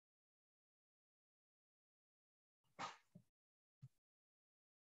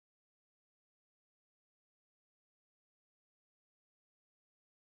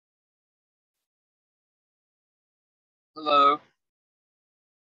Hello.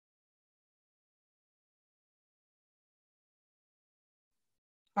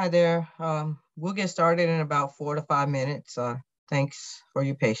 Hi there. We'll get started in about 4 to 5 minutes. Thanks for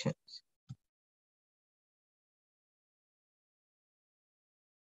your patience.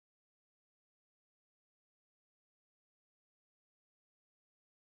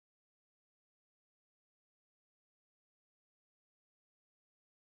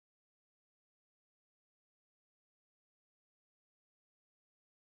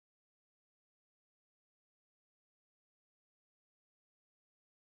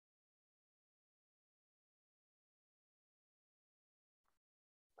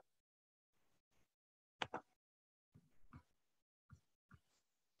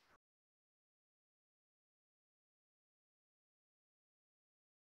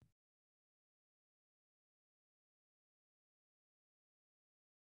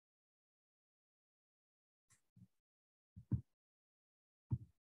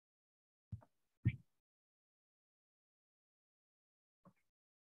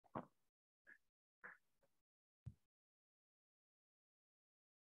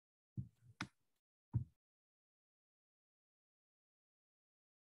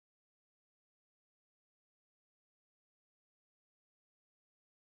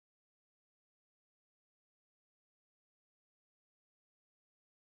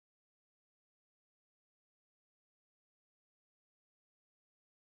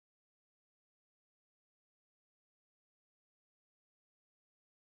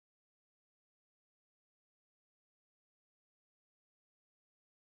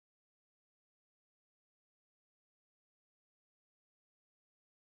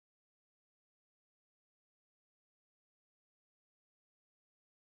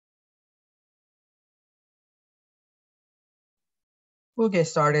 We'll get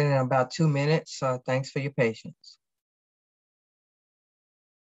started in about 2 minutes. Thanks for your patience.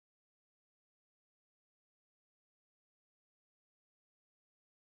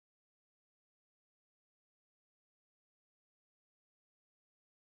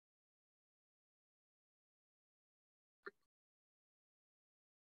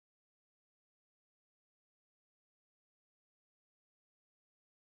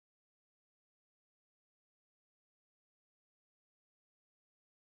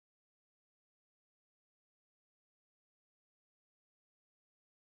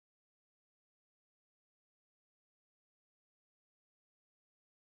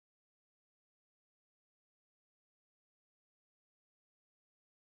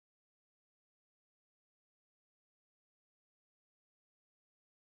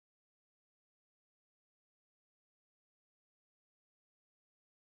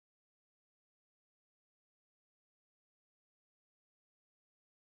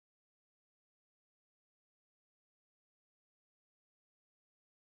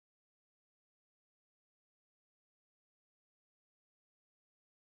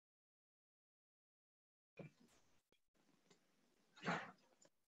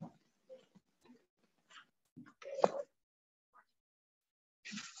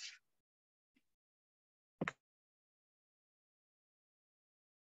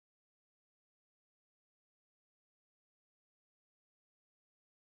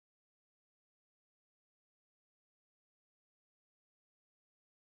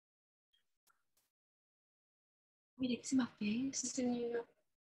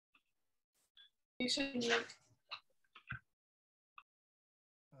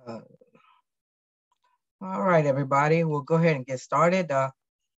 All right, everybody, we'll go ahead and get started.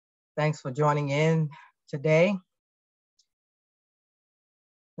 Thanks for joining in today.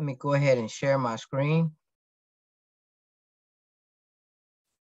 Let me go ahead and share my screen.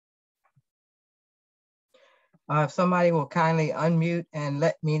 If somebody will kindly unmute and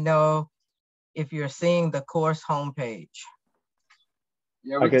let me know if you're seeing the course homepage.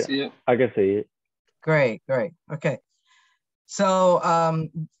 Yeah, we can see it. I can see it. Great. Okay. So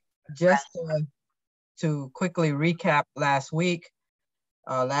just to quickly recap last week.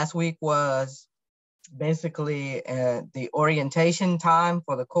 Last week was basically the orientation time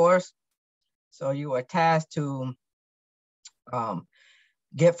for the course. So you were tasked to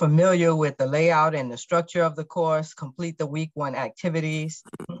get familiar with the layout and the structure of the course, complete the week 1 activities,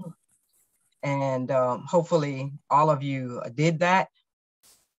 and hopefully all of you did that.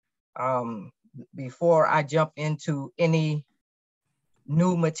 Before I jump into any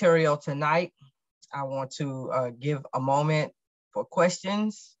new material tonight, I want to give a moment for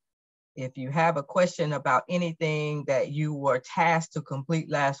questions. If you have a question about anything that you were tasked to complete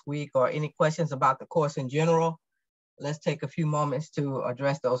last week or any questions about the course in general, let's take a few moments to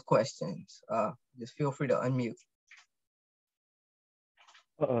address those questions. Just feel free to unmute.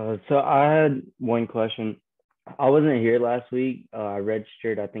 So I had one question. I wasn't here last week. I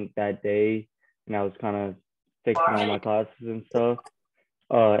registered, I think, that day, and I was kind of fixing all my classes and stuff.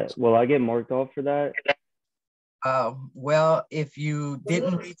 Will I get marked off for that? Well, if you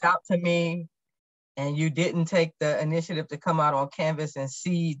didn't reach out to me and you didn't take the initiative to come out on Canvas and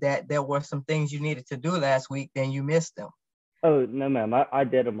see that there were some things you needed to do last week, then you missed them. Oh, no, ma'am. I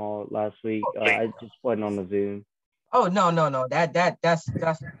did them all last week. I just wasn't on the Zoom. Oh, no. That's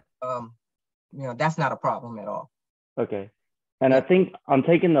that's not a problem at all. Okay. And I think I'm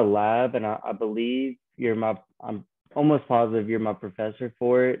taking the lab, and I believe I'm almost positive you're my professor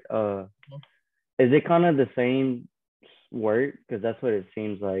for it. Is it kind of the same work? Because that's what it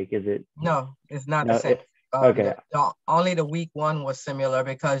seems like. Is it? No, it's not No, the same. okay. Only the week one was similar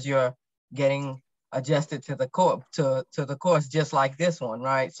because you're getting adjusted to the course just like this one,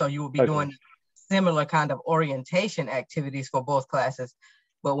 right? So you will be doing similar kind of orientation activities for both classes.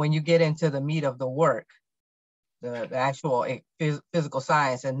 But when you get into the meat of the work, the actual physical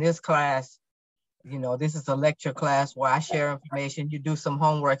science, in this class, this is a lecture class where I share information, you do some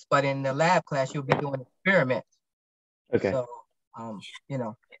homeworks, but in the lab class, you'll be doing experiments. Okay. So,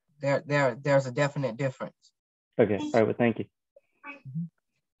 there's a definite difference. Okay. All right. Well, thank you.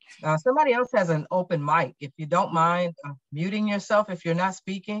 Somebody else has an open mic. If you don't mind muting yourself if you're not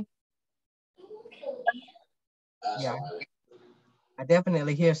speaking. Yeah, I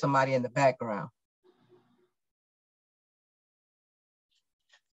definitely hear somebody in the background.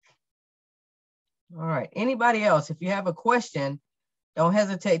 All right, anybody else? If you have a question, don't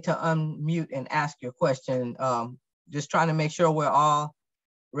hesitate to unmute and ask your question. Just trying to make sure we're all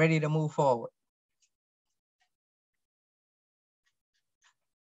ready to move forward.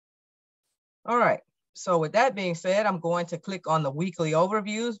 All right, so with that being said, I'm going to click on the weekly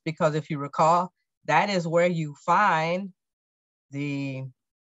overviews because if you recall, that is where you find the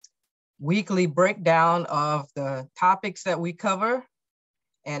weekly breakdown of the topics that we cover.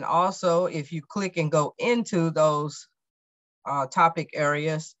 And also, if you click and go into those topic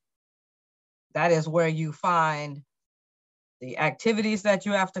areas, that is where you find the activities that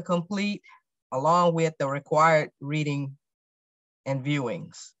you have to complete, along with the required reading and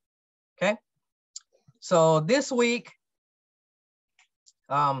viewings, okay? So this week,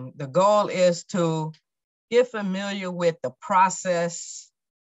 the goal is to get familiar with the process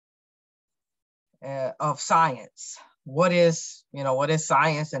of science. What is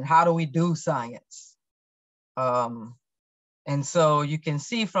science and how do we do science? And so you can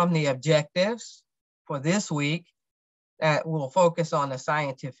see from the objectives for this week that we'll focus on the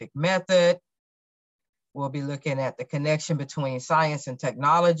scientific method. We'll be looking at the connection between science and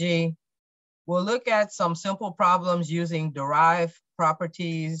technology. We'll look at some simple problems using derived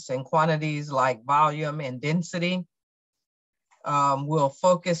properties and quantities like volume and density. We'll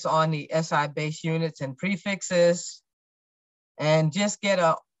focus on the SI base units and prefixes and just get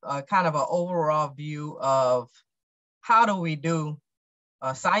a kind of an overall view of how do we do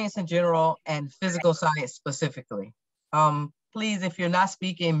science in general and physical science specifically. Please, if you're not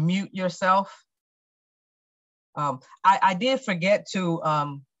speaking, mute yourself. I did forget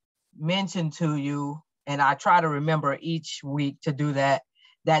to mention to you, and I try to remember each week to do that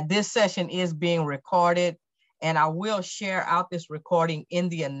this session is being recorded, and I will share out this recording in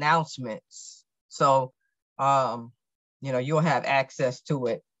the announcements. So, you'll have access to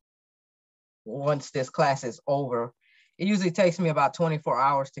it once this class is over. It usually takes me about 24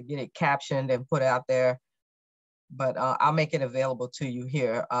 hours to get it captioned and put out there, but I'll make it available to you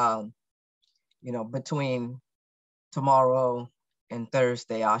here, between tomorrow and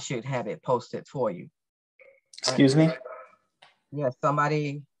Thursday. I should have it posted for you. Excuse me? Yes,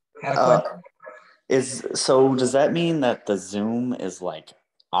 somebody had a question? So does that mean that the Zoom is like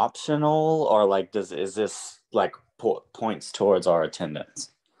optional, or like is this like points towards our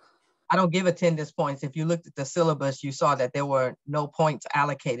attendance? I don't give attendance points. If you looked at the syllabus, you saw that there were no points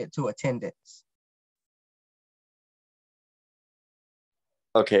allocated to attendance.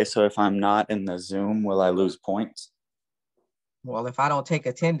 Okay, so if I'm not in the Zoom, will I lose points? Well, if I don't take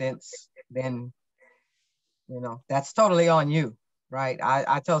attendance, then, that's totally on you, right?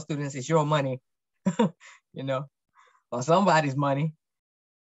 I tell students it's your money, or somebody's money.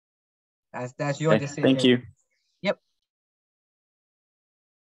 That's your decision. Thank you. Yep.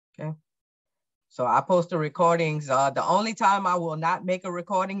 Okay. So I post the recordings. The only time I will not make a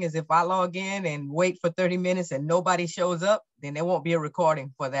recording is if I log in and wait for 30 minutes and nobody shows up, then there won't be a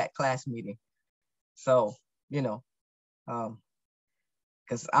recording for that class meeting. So, because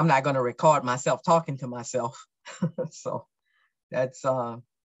I'm not going to record myself talking to myself. So that's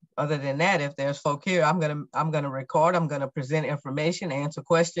other than that, if there's folk here, I'm gonna record, I'm gonna present information, answer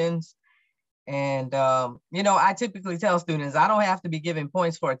questions. And, you know, I typically tell students, I don't have to be giving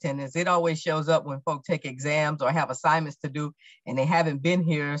points for attendance. It always shows up when folks take exams or have assignments to do and they haven't been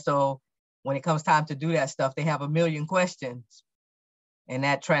here. So when it comes time to do that stuff, they have a million questions. And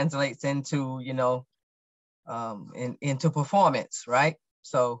that translates into, you know, into performance, right?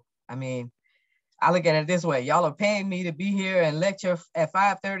 So, I mean, I look at it this way. Y'all are paying me to be here and lecture at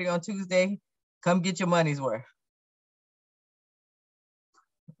 5:30 on Tuesday. Come get your money's worth,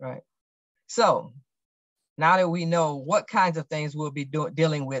 right? So now that we know what kinds of things we'll be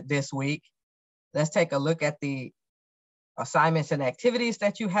dealing with this week, let's take a look at the assignments and activities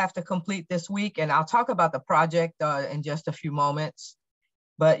that you have to complete this week. And I'll talk about the project in just a few moments.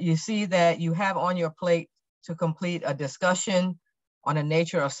 But you see that you have on your plate to complete a discussion on the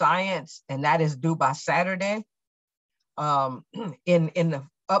nature of science, and that is due by Saturday. In the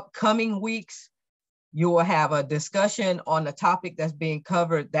upcoming weeks, you will have a discussion on the topic that's being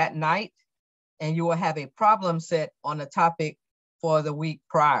covered that night, and you will have a problem set on the topic for the week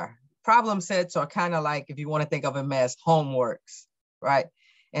prior. Problem sets are kind of like, if you want to think of them as homeworks, right?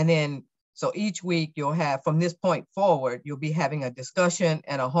 And then, so each week you'll have, from this point forward, you'll be having a discussion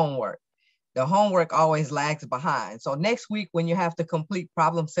and a homework. The homework always lags behind. So next week, when you have to complete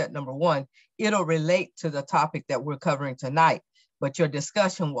problem set number 1, it'll relate to the topic that we're covering tonight, but your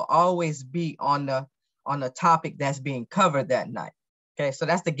discussion will always be on the topic that's being covered that night. Okay, so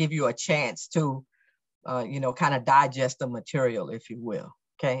that's to give you a chance to, you know, kind of digest the material, if you will.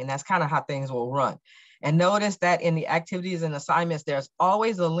 Okay, and that's kind of how things will run. And notice that in the activities and assignments, there's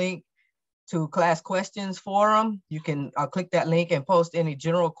always a link to class questions forum. You can click that link and post any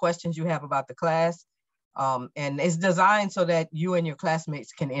general questions you have about the class. And it's designed so that you and your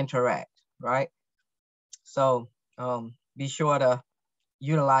classmates can interact, right? So be sure to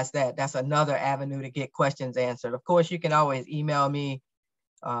utilize that. That's another avenue to get questions answered. Of course, you can always email me.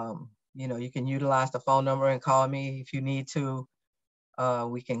 You know, you can utilize the phone number and call me if you need to.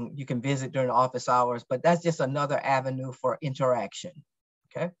 You can visit during office hours, but that's just another avenue for interaction,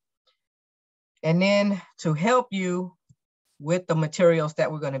 okay? And then to help you with the materials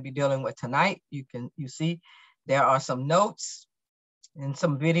that we're going to be dealing with tonight, you see there are some notes and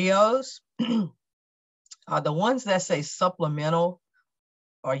some videos. The ones that say supplemental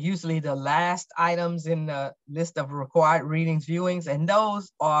are usually the last items in the list of required readings, viewings, and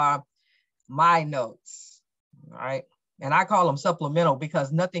those are my notes, all right? And I call them supplemental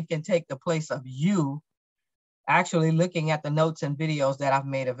because nothing can take the place of you actually looking at the notes and videos that I've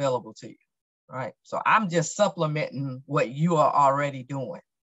made available to you, right? So I'm just supplementing what you are already doing,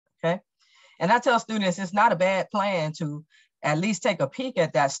 okay? And I tell students it's not a bad plan to at least take a peek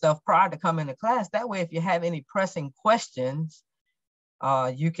at that stuff prior to coming to class. That way, if you have any pressing questions,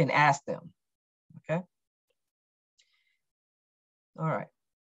 you can ask them, okay? All right,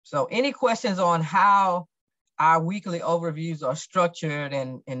 so any questions on how our weekly overviews are structured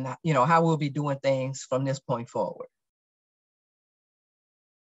and you know, how we'll be doing things from this point forward?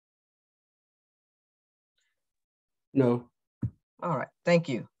 No. All right, thank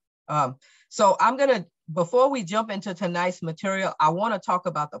you. So I'm gonna, before we jump into tonight's material, I wanna talk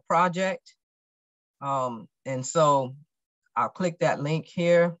about the project. And so I'll click that link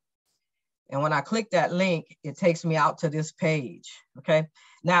here. And when I click that link, it takes me out to this page, okay?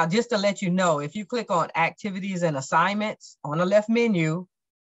 Now, just to let you know, if you click on activities and assignments on the left menu,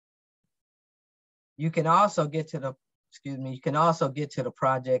 you can also get to the, you can also get to the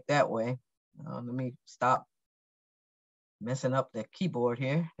project that way. Let me stop messing up the keyboard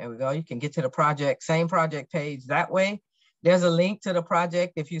here. There we go. You can get to the project, same project page that way. There's a link to the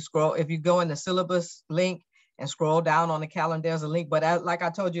project. If you go in the syllabus link and scroll down on the calendar, there's a link. But like I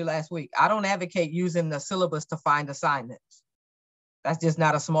told you last week, I don't advocate using the syllabus to find assignments. That's just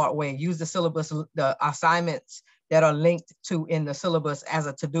not a smart way. Use the syllabus, the assignments that are linked to in the syllabus as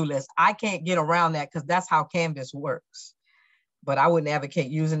a to-do list. I can't get around that because that's how Canvas works. But I wouldn't advocate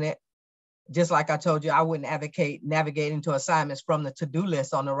using it. Just like I told you, I wouldn't advocate navigating to assignments from the to-do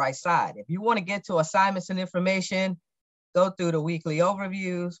list on the right side. If you want to get to assignments and information, go through the weekly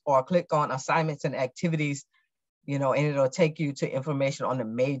overviews or click on assignments and activities, you know, and it'll take you to information on the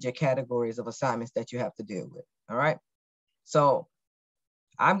major categories of assignments that you have to deal with, all right? So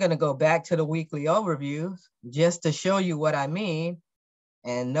I'm gonna go back to the weekly overviews just to show you what I mean,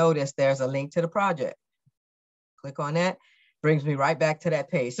 and notice there's a link to the project. Click on that, brings me right back to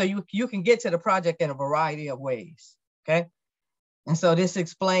that page. So you can get to the project in a variety of ways, okay? And so this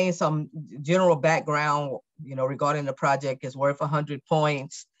explains some general background, you know, regarding the project. Is worth 100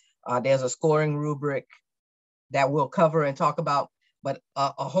 points. There's a scoring rubric that we'll cover and talk about but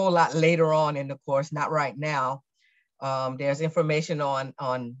a whole lot later on in the course, not right now. There's information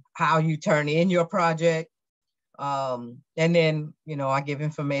on how you turn in your project. And then, I give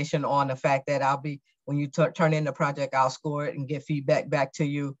information on the fact that when you turn in the project, I'll score it and get feedback back to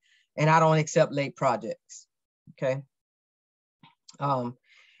you. And I don't accept late projects, okay? And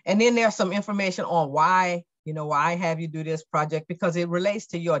then there's some information on why I have you do this project, because it relates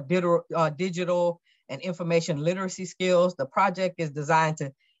to your digital and information literacy skills. The project is designed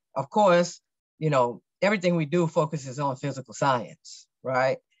to, of course, everything we do focuses on physical science,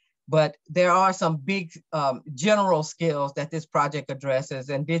 right? But there are some big general skills that this project addresses,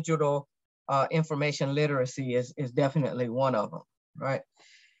 and digital information literacy is definitely one of them, right?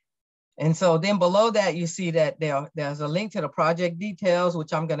 And so then below that, you see that there's a link to the project details,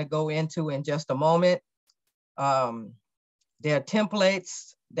 which I'm going to go into in just a moment. There are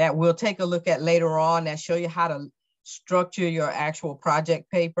templates that we'll take a look at later on that show you how to structure your actual project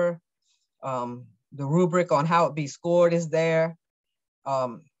paper. The rubric on how it be scored is there.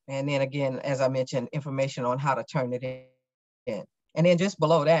 And then again, as I mentioned, information on how to turn it in. And then just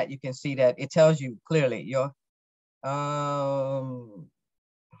below that, you can see that it tells you clearly your, oh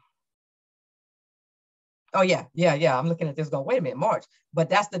yeah, I'm looking at this going, wait a minute, March. But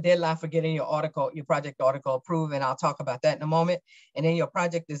that's the deadline for getting your project article approved, and I'll talk about that in a moment. And then your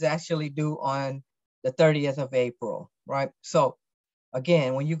project is actually due on the 30th of April, right? So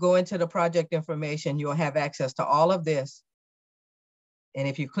again, when you go into the project information, you'll have access to all of this. And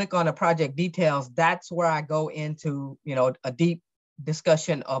if you click on the project details, that's where I go into, a deep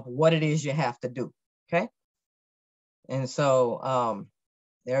discussion of what it is you have to do, okay? And so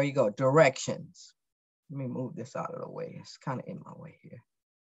there you go, directions. Let me move this out of the way. It's kind of in my way here.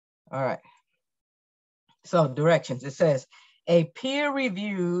 All right. So directions, it says, a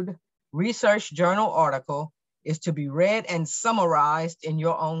peer-reviewed research journal article is to be read and summarized in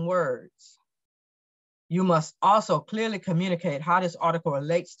your own words. You must also clearly communicate how this article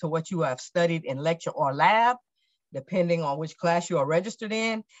relates to what you have studied in lecture or lab, depending on which class you are registered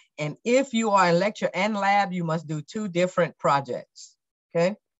in. And if you are in lecture and lab, you must do 2 different projects,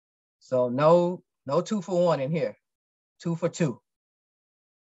 okay? So no 2 for 1 in here, 2 for 2.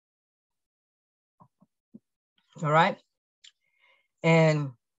 All right.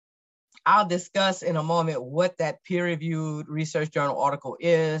 And I'll discuss in a moment what that peer-reviewed research journal article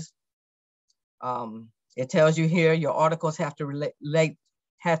is. It tells you here your articles have to relate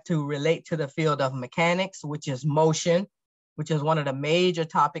to the field of mechanics, which is motion, which is one of the major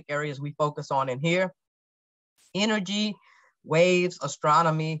topic areas we focus on in here. Energy, waves,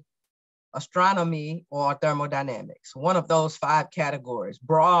 astronomy, or thermodynamics. One of those 5 categories,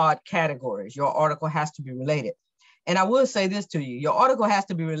 broad categories, your article has to be related. And I will say this to you, your article has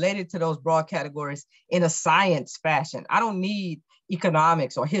to be related to those broad categories in a science fashion. I don't need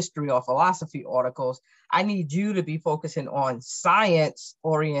economics or history or philosophy articles. I need you to be focusing on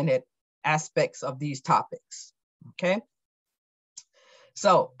science-oriented aspects of these topics, okay?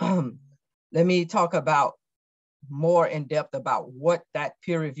 So let me talk about more in depth about what that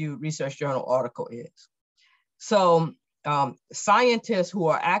peer-reviewed research journal article is. So scientists who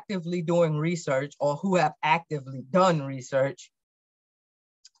are actively doing research or who have actively done research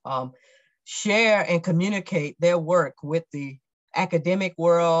share and communicate their work with the academic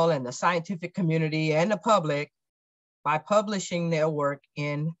world and the scientific community and the public by publishing their work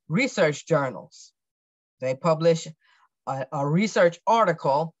in research journals. They publish a research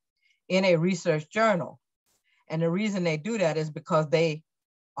article in a research journal. And the reason they do that is because they're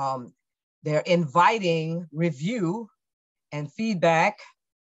inviting review and feedback,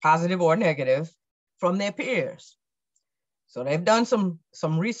 positive or negative, from their peers. So they've done some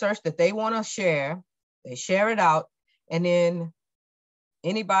research that they want to share. They share it out, and then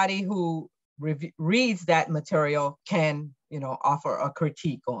anybody who reads that material can, offer a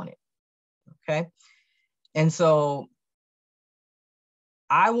critique on it. Okay, and so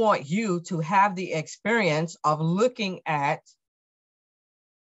I want you to have the experience of looking at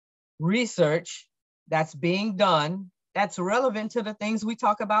research that's being done that's relevant to the things we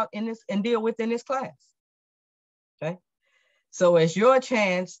talk about in this and deal with in this class. Okay, so it's your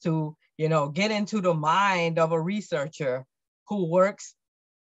chance to, get into the mind of a researcher who works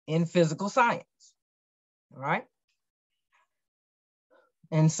in physical science. All right.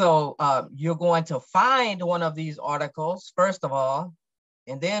 And so you're going to find one of these articles, first of all,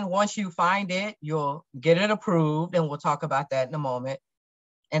 and then once you find it, you'll get it approved, and we'll talk about that in a moment.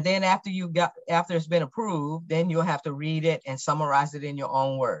 And then after it's been approved, then you'll have to read it and summarize it in your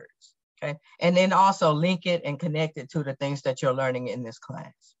own words, okay? And then also link it and connect it to the things that you're learning in this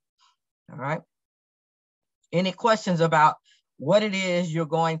class, all right? Any questions about what it is you're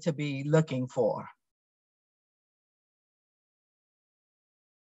going to be looking for.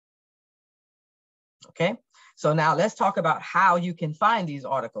 Okay, so now let's talk about how you can find these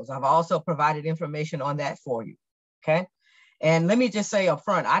articles. I've also provided information on that for you, okay? And let me just say up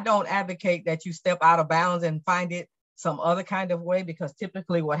front, I don't advocate that you step out of bounds and find it some other kind of way, because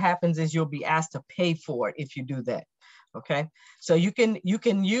typically what happens is you'll be asked to pay for it if you do that, okay? So you can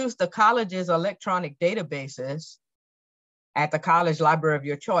use the college's electronic databases at the college library of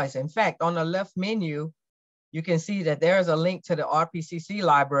your choice. In fact, on the left menu, you can see that there's a link to the RPCC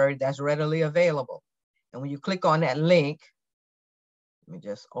library that's readily available. And when you click on that link, let me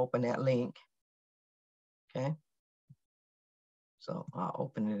just open that link, okay? So I'll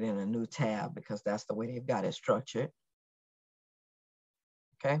open it in a new tab because that's the way they've got it structured,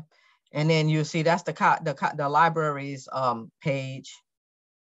 okay? And then you see that's the library's page,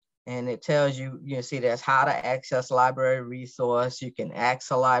 and it tells you, you see there's how to access library resource. You can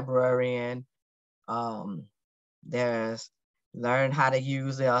ask a librarian. There's learn how to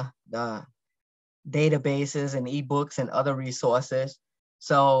use the databases and ebooks and other resources.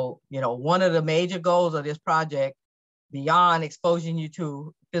 So, you know, one of the major goals of this project, beyond exposing you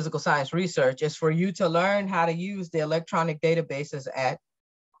to physical science research, is for you to learn how to use the electronic databases at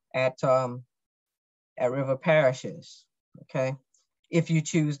river parishes, okay? If you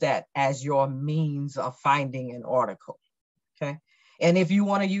choose that as your means of finding an article, okay? And if you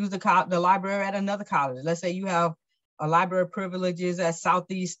want to use the library at another college, let's say you have a library privileges at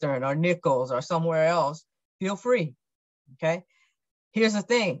Southeastern or Nichols or somewhere else, feel free, okay? Here's the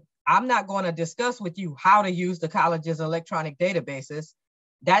thing, I'm not going to discuss with you how to use the college's electronic databases.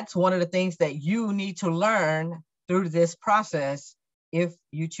 That's one of the things that you need to learn through this process if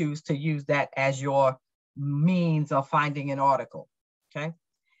you choose to use that as your means of finding an article, okay?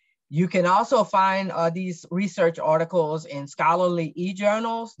 You can also find these research articles in scholarly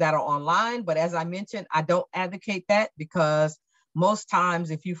e-journals that are online, but as I mentioned, I don't advocate that, because most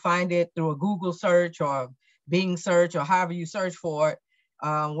times if you find it through a Google search or Bing search or however you search for it,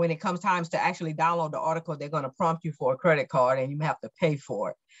 when it comes times to actually download the article, they're going to prompt you for a credit card and you have to pay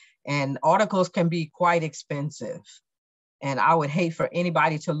for it. And articles can be quite expensive. And I would hate for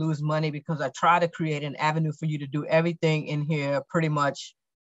anybody to lose money, because I try to create an avenue for you to do everything in here pretty much,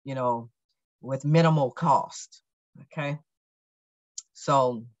 you know, with minimal cost, okay?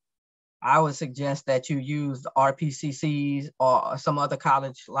 So I would suggest that you use the RPCCs or some other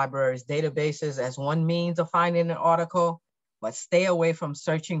college libraries databases as one means of finding an article, but stay away from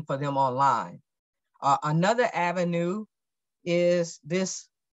searching for them online. Another avenue is this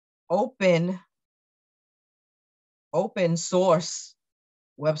open source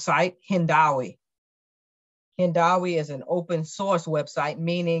website, Hindawi. Hindawi is an open source website,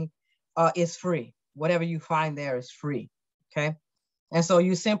 meaning it's free. Whatever you find there is free, okay? And so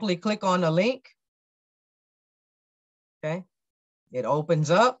you simply click on the link, okay? It opens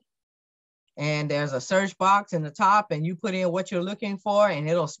up and there's a search box in the top, and you put in what you're looking for and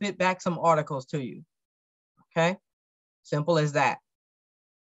it'll spit back some articles to you, okay? Simple as that.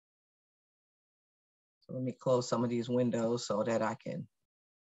 So let me close some of these windows so that I can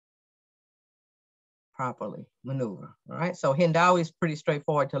properly maneuver. All right, so Hindawi is pretty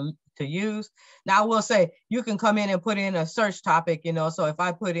straightforward to use. Now I will say you can come in and put in a search topic, you know, so if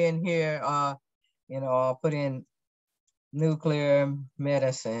I put in here, you know, I'll put in nuclear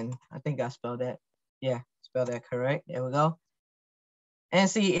medicine. I think I spelled that. Yeah, spelled that correct. There we go. And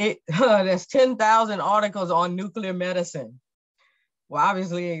see, there's 10,000 articles on nuclear medicine. Well,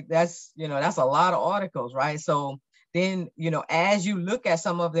 obviously that's, you know, that's a lot of articles, right? So then, you know, as you look at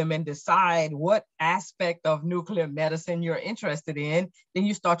some of them and decide what aspect of nuclear medicine you're interested in, then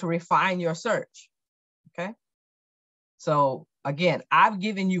you start to refine your search, okay? So again, I've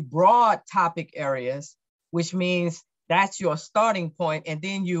given you broad topic areas, which means that's your starting point, and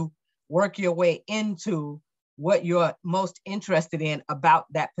then you work your way into what you're most interested in about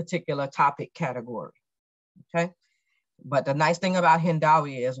that particular topic category, okay? But the nice thing about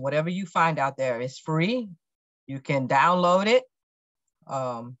Hindawi is whatever you find out there is free. You can download it,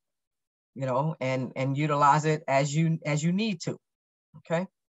 you know, and utilize it as you need to, okay?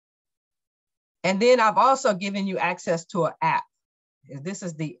 And then I've also given you access to an app. This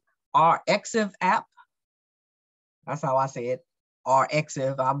is the RXiv app. That's how I say it,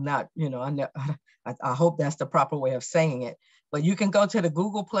 RXiv. I'm not, you know, I hope that's the proper way of saying it. But you can go to the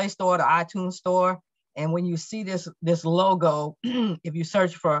Google Play Store, the iTunes Store, and when you see this logo, if you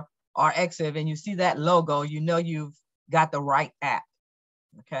search for RXiv and you see that logo, you know you've got the right app,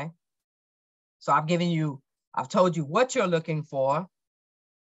 okay? So I've told you what you're looking for.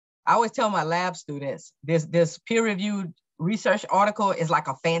 I always tell my lab students, this peer-reviewed research article is like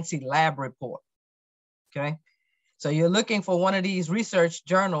a fancy lab report, okay? So you're looking for one of these research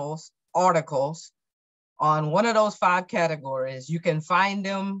journals, articles on one of those 5 categories. You can find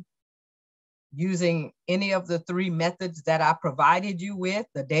them using any of the 3 methods that I provided you with,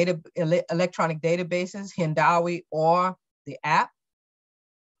 the electronic databases, Hindawi, or the app.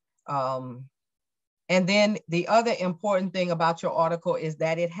 And then the other important thing about your article is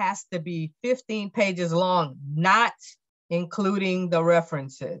that it has to be 15 pages long, not including the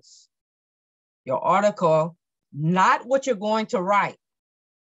references. Your article, not what you're going to write.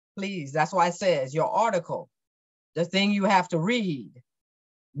 Please, that's why it says your article, the thing you have to read,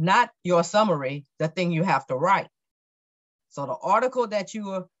 not your summary, the thing you have to write. So the article that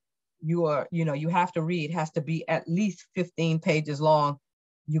you have to read has to be at least 15 pages long.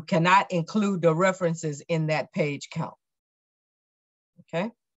 You cannot include the references in that page count.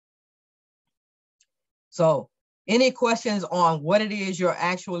 Okay. So any questions on what it is you're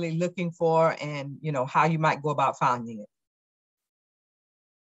actually looking for and how you might go about finding it?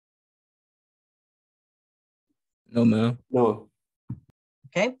 No, ma'am. No.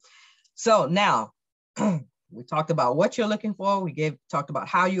 Okay. So now we talked about what you're looking for. We talked about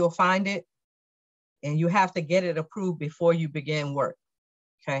how you'll find it, and you have to get it approved before you begin work.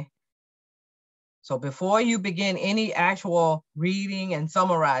 Okay. So before you begin any actual reading and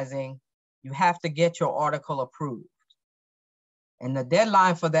summarizing, you have to get your article approved. And the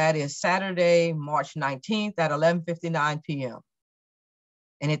deadline for that is Saturday, March 19th at 11:59 p.m.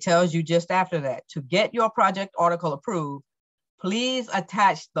 And it tells you just after that, to get your project article approved, please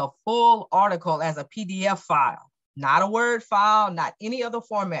attach the full article as a PDF file, not a Word file, not any other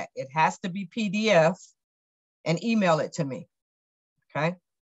format. It has to be PDF, and email it to me, okay?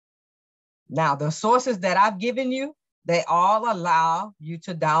 Now, the sources that I've given you, they all allow you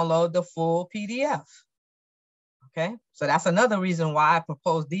to download the full PDF, okay? So that's another reason why I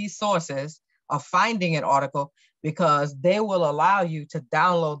propose these sources of finding an article, because they will allow you to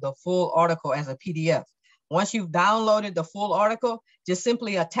download the full article as a PDF. Once you've downloaded the full article, just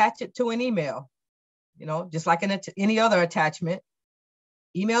simply attach it to an email, just like any other attachment.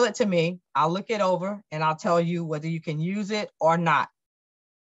 Email it to me, I'll look it over, and I'll tell you whether you can use it or not,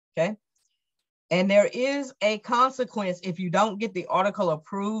 okay? And there is a consequence if you don't get the article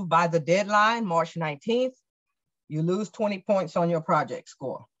approved by the deadline, March 19th, you lose 20 points on your project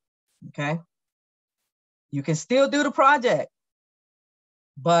score, okay? You can still do the project,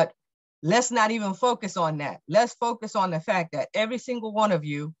 but let's not even focus on that. Let's focus on the fact that every single one of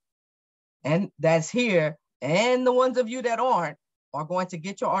you, and that's here, and the ones of you that aren't, are going to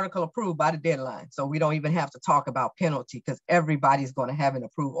get your article approved by the deadline. So we don't even have to talk about penalty, because everybody's going to have an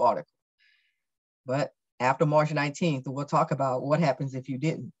approved article. But after March 19th, we'll talk about what happens if you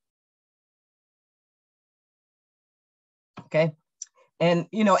didn't. Okay. And,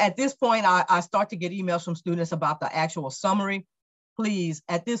 at this point, I start to get emails from students about the actual summary. Please,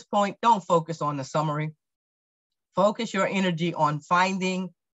 at this point, don't focus on the summary. Focus your energy on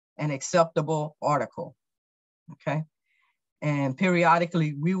finding an acceptable article, okay? And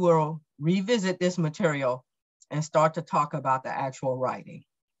periodically, we will revisit this material and start to talk about the actual writing,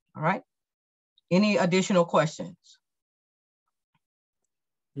 all right? Any additional questions?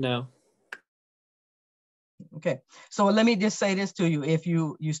 No. Okay, so let me just say this to you. If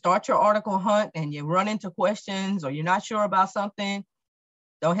you start your article hunt and you run into questions or you're not sure about something,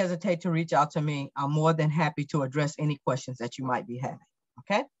 don't hesitate to reach out to me. I'm more than happy to address any questions that you might be having,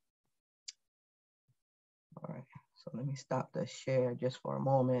 okay? All right, so let me stop the share just for a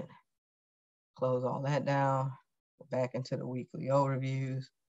moment. Close all that down, go back into the weekly overviews.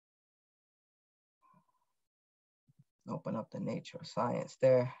 Open up the nature of science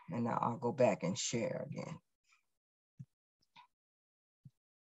there, and now I'll go back and share again.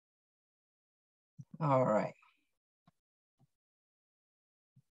 All right.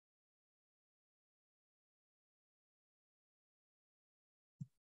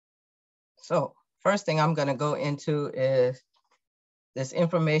 So first thing I'm going to go into is this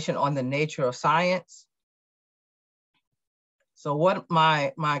information on the nature of science. So what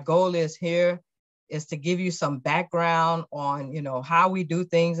my goal is here is to give you some background on, how we do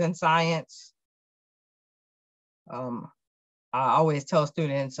things in science. I always tell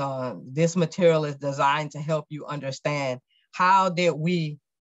students this material is designed to help you understand how did we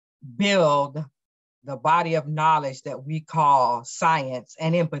build the body of knowledge that we call science,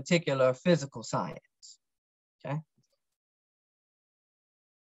 and in particular, physical science, okay?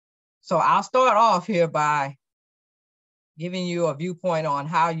 So I'll start off here by giving you a viewpoint on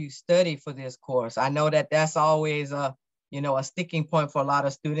how you study for this course. I know that that's always a sticking point for a lot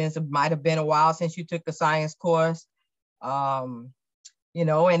of students. It might've been a while since you took the science course. You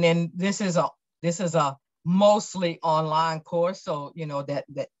know, and then this is a mostly online course. So, you know, that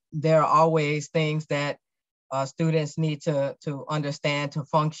there are always things that students need to understand to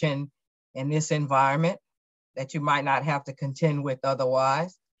function in this environment that you might not have to contend with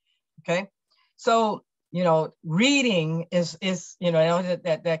otherwise. Okay. So, you know, reading is you know,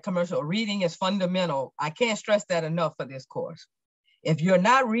 that commercial reading is fundamental. I can't stress that enough for this course. If you're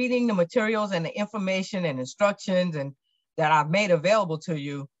not reading the materials and the information and instructions and that I've made available to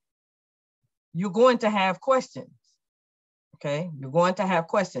you, you're going to have questions. Okay, you're going to have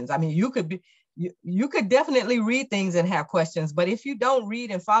questions. I mean, you could definitely read things and have questions, but if you don't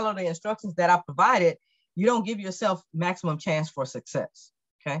read and follow the instructions that I provided, you don't give yourself maximum chance for success.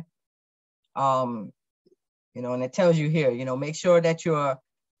 Okay. You know, and it tells you here, you know, make sure that you're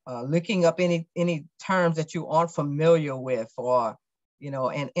looking up any terms that you aren't familiar with, or, you know,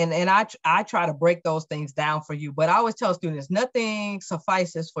 and I try to break those things down for you, but I always tell students, nothing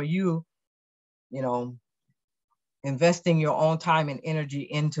suffices for you, you know, investing your own time and energy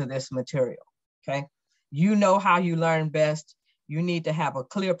into this material. Okay. You know how you learn best. You need to have a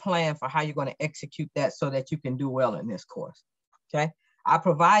clear plan for how you're going to execute that so that you can do well in this course. Okay. I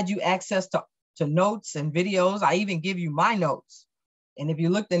provide you access to notes and videos. I even give you my notes. And if you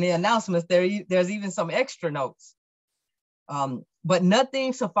looked in the announcements, there's even some extra notes. But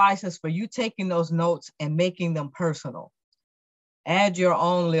nothing suffices for you taking those notes and making them personal. Add your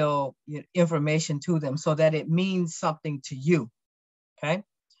own little information to them so that it means something to you. Okay.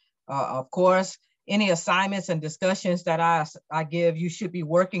 Of course, any assignments and discussions that I give, you should be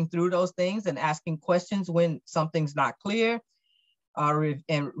working through those things and asking questions when something's not clear.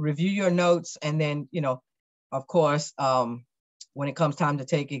 And review your notes, and then, you know, of course, when it comes time to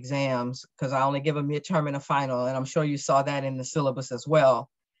take exams, because I only give a midterm and a final, and I'm sure you saw that in the syllabus as well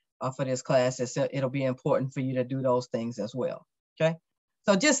for this class. It'll be important for you to do those things as well. Okay,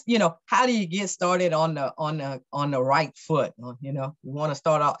 so just, you know, how do you get started on the right foot? You know, we want to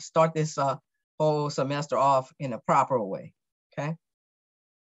start this whole semester off in a proper way. Okay,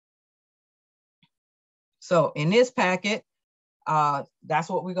 so in this packet, that's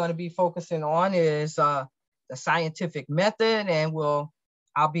what we're going to be focusing on is the scientific method, and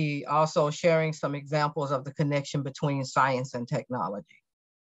I'll be also sharing some examples of the connection between science and technology.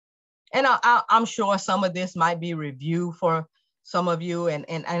 And I'm sure some of this might be review for some of you, and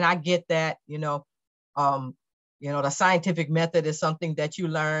I get that, you know, the scientific method is something that you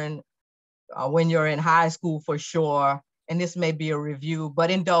learn when you're in high school for sure, and this may be a review,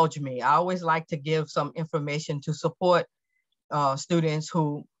 but indulge me. I always like to give some information to support students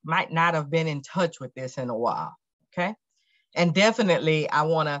who might not have been in touch with this in a while. Okay. And definitely I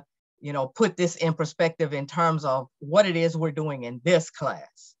want to, you know, put this in perspective in terms of what it is we're doing in this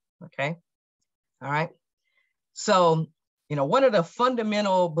class. Okay. All right. So, you know, one of the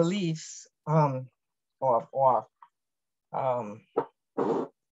fundamental beliefs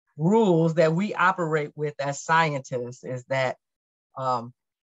rules that we operate with as scientists is that the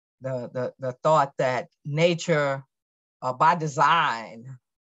thought that nature by design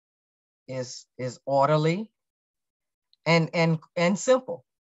is orderly and simple.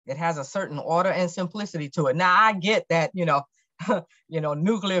 It has a certain order and simplicity to it. Now I get that, you know,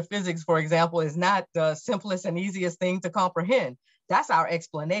 nuclear physics, for example, is not the simplest and easiest thing to comprehend. That's our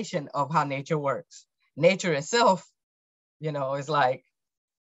explanation of how nature works. Nature itself, you know, is like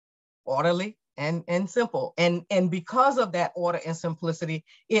orderly and simple. And because of that order and simplicity,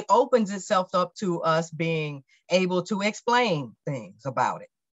 it opens itself up to us being able to explain things about it.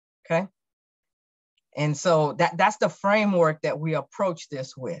 Okay. And so that's the framework that we approach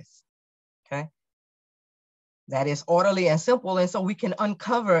this with. Okay. That is orderly and simple. And so we can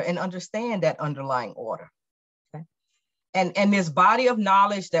uncover and understand that underlying order. Okay. And this body of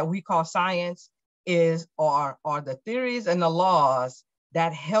knowledge that we call science are the theories and the laws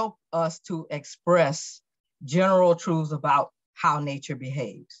that help us to express general truths about how nature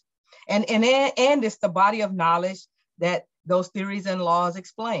behaves. And it's the body of knowledge that those theories and laws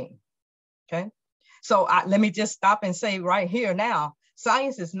explain. Okay. So let me just stop and say right here now,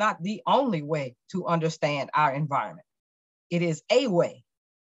 science is not the only way to understand our environment. It is a way.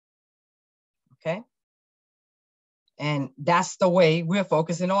 Okay. And that's the way we're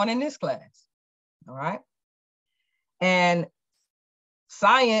focusing on in this class. All right. And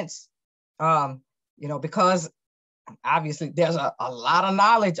science, you know, because obviously there's a lot of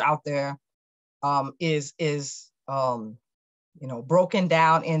knowledge out there, is you know, broken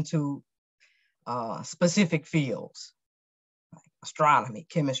down into specific fields like astronomy,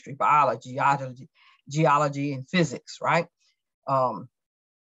 chemistry, biology, geology, and physics, right?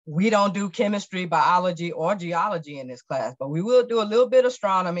 we don't do chemistry, biology, or geology in this class, but we will do a little bit of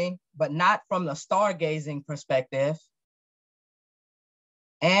astronomy, but not from the stargazing perspective,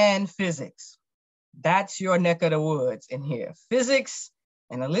 and physics. That's your neck of the woods in here. Physics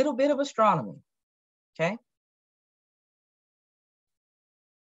and a little bit of astronomy, okay?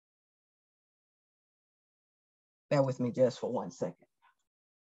 Bear with me just for 1 second.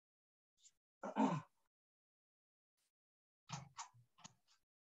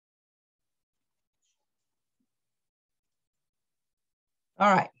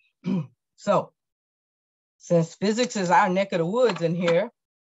 All right, so since physics is our neck of the woods in here,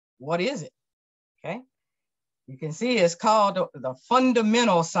 what is it, okay? You can see it's called the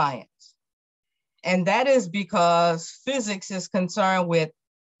fundamental science. And that is because physics is concerned with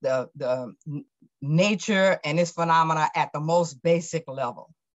the nature and its phenomena at the most basic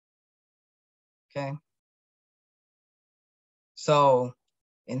level, okay? So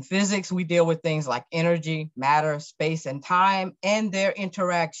in physics, we deal with things like energy, matter, space, and time, and their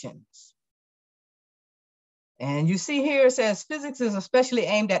interactions. And you see here, it says physics is especially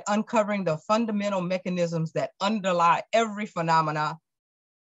aimed at uncovering the fundamental mechanisms that underlie every phenomena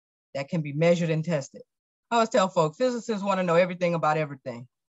that can be measured and tested. I always tell folks, physicists want to know everything about everything.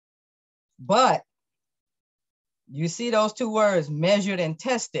 But you see those two words, measured and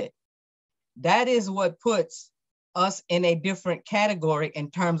tested. That is what puts us in a different category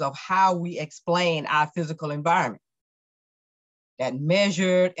in terms of how we explain our physical environment. That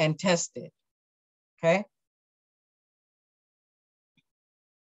measured and tested, okay?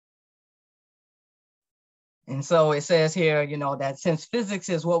 And so it says here, you know, that since physics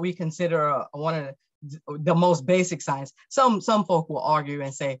is what we consider one of the most basic science, some folk will argue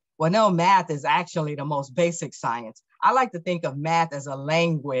and say, well, no, math is actually the most basic science. I like to think of math as a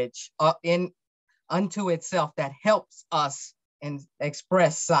language unto itself that helps us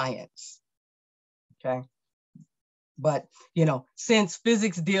express science, okay? But, you know, since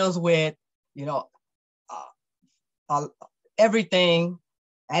physics deals with, you know, everything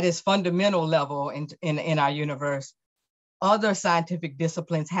at its fundamental level in our universe, other scientific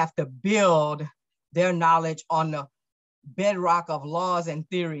disciplines have to build their knowledge on the bedrock of laws and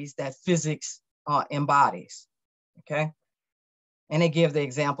theories that physics embodies, okay? And they give the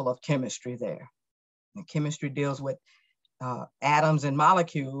example of chemistry there. And chemistry deals with atoms and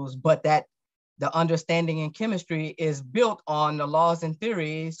molecules, but that the understanding in chemistry is built on the laws and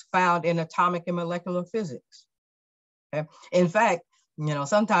theories found in atomic and molecular physics, okay? In fact, you know,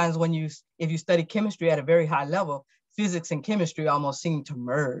 sometimes if you study chemistry at a very high level, physics and chemistry almost seem to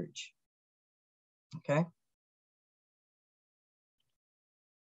merge, okay?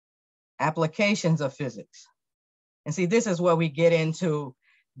 Applications of physics. And see, this is where we get into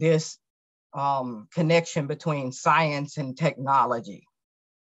this connection between science and technology,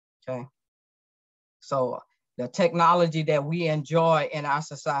 okay? So the technology that we enjoy in our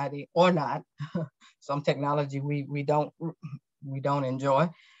society or not, some technology we don't enjoy,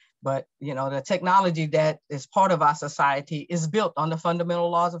 but you know, the technology that is part of our society is built on the fundamental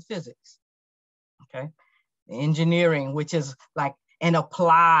laws of physics, okay? Engineering, which is like an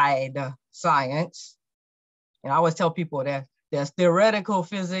applied science. And I always tell people that there's theoretical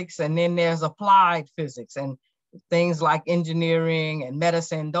physics and then there's applied physics, and things like engineering and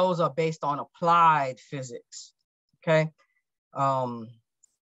medicine, those are based on applied physics, okay?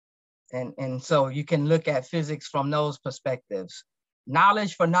 And so you can look at physics from those perspectives.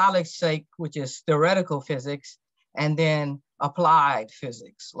 Knowledge for knowledge's sake, which is theoretical physics, and then applied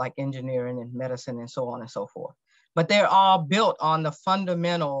physics like engineering and medicine and so on and so forth. But they're all built on the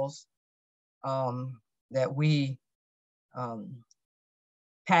fundamentals that we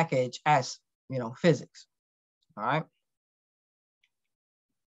package as, you know, physics, all right?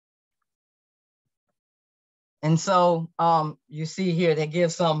 And so you see here, they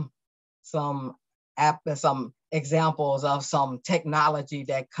give some examples of some technology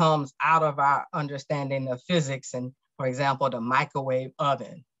that comes out of our understanding of physics. And for example, the microwave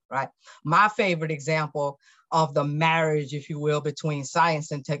oven, right? My favorite example of the marriage, if you will, between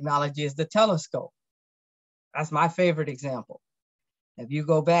science and technology is the telescope. That's my favorite example. If you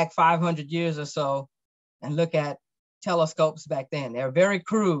go back 500 years or so and look at telescopes back then, they're very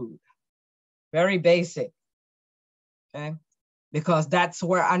crude, very basic, okay? Because that's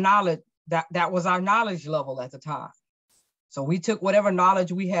where our knowledge, that was our knowledge level at the time. So we took whatever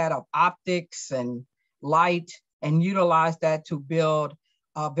knowledge we had of optics and light and utilized that to build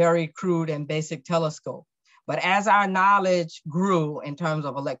a very crude and basic telescope. But as our knowledge grew in terms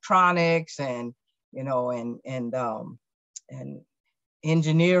of electronics and, you know, and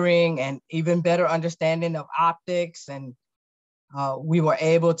engineering and even better understanding of optics and we were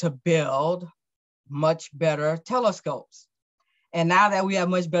able to build much better telescopes. And now that we have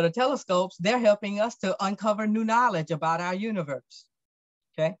much better telescopes, they're helping us to uncover new knowledge about our universe,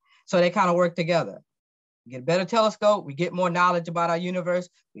 okay? So they kind of work together. We get a better telescope, we get more knowledge about our universe,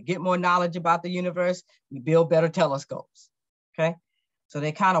 we get more knowledge about the universe, we build better telescopes, okay? So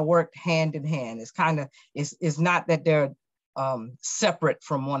they kind of work hand in hand. It's kind of, it's not that they're separate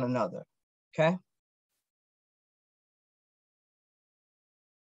from one another, okay?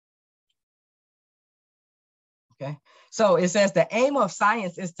 Okay, so it says the aim of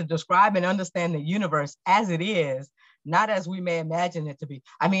science is to describe and understand the universe as it is, not as we may imagine it to be.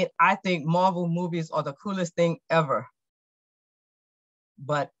 I mean, I think Marvel movies are the coolest thing ever.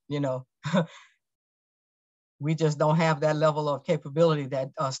 But, you know, we just don't have that level of capability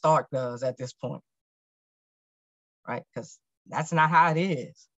that Stark does at this point, right? Because that's not how it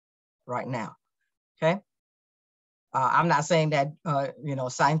is right now, okay? I'm not saying that, you know,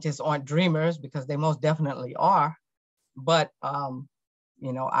 scientists aren't dreamers, because they most definitely are. But,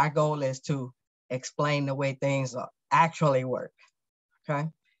 you know, our goal is to explain the way things actually work, okay?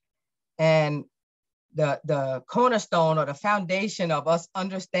 And the cornerstone or the foundation of us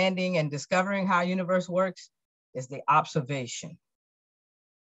understanding and discovering how universe works is the observation.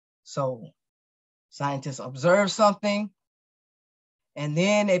 So scientists observe something, and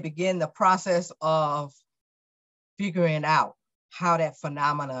then they begin the process of figuring out how that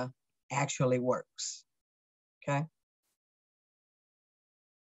phenomena actually works, okay?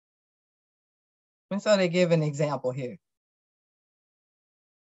 And so they give an example here.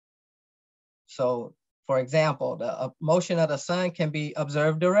 So, for example, the motion of the sun can be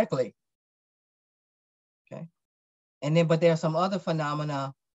observed directly, okay? And then, but there are some other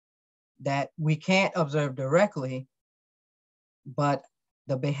phenomena that we can't observe directly, but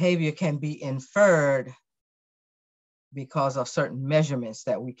the behavior can be inferred because of certain measurements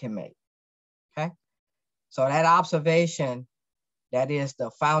that we can make, okay? So that observation, that is the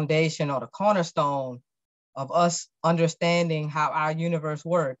foundation or the cornerstone of us understanding how our universe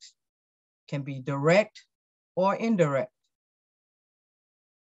works, can be direct or indirect.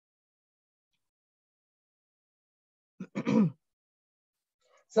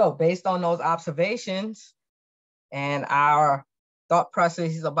 So based on those observations and our thought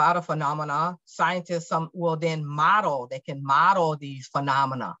processes about a phenomena, scientists will then model, they can model these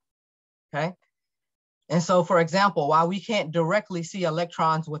phenomena, okay? And so, for example, while we can't directly see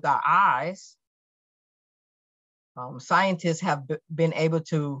electrons with our eyes, scientists have been able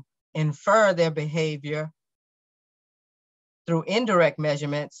to infer their behavior through indirect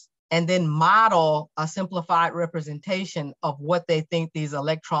measurements and then model a simplified representation of what they think these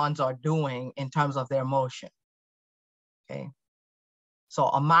electrons are doing in terms of their motion, okay? So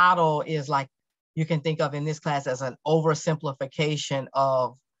a model is like, you can think of in this class as an oversimplification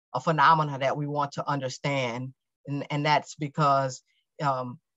of a phenomena that we want to understand. And that's because,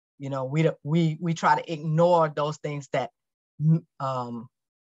 you know, we try to ignore those things that,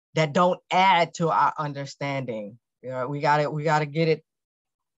 that don't add to our understanding. You know, we gotta get it,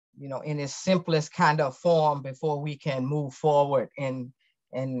 you know, in its simplest kind of form before we can move forward and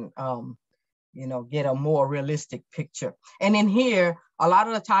you know, get a more realistic picture. And in here, a lot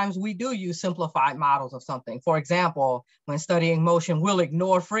of the times we do use simplified models of something. For example, when studying motion, we'll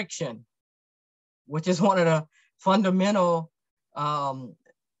ignore friction, which is one of the fundamental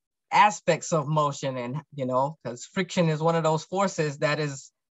aspects of motion. And, you know, because friction is one of those forces that is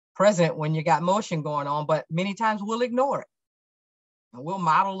present when you got motion going on, but many times we'll ignore it. And we'll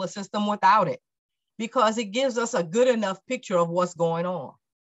model a system without it because it gives us a good enough picture of what's going on,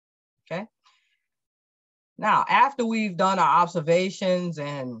 okay? Now, after we've done our observations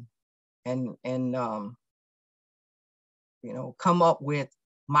and you know, come up with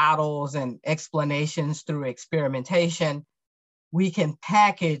models and explanations through experimentation, we can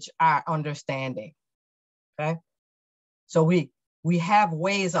package our understanding, okay? So we have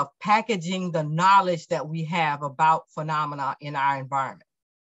ways of packaging the knowledge that we have about phenomena in our environment.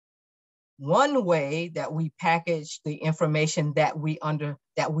 One way that we package the information that we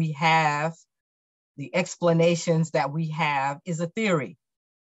have, the explanations that we have, is a theory.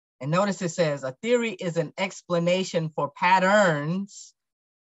 And notice it says a theory is an explanation for patterns,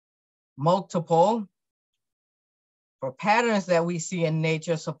 multiple, for patterns that we see in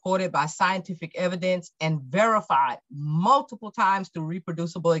nature supported by scientific evidence and verified multiple times through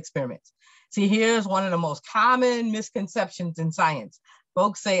reproducible experiments. See, here's one of the most common misconceptions in science.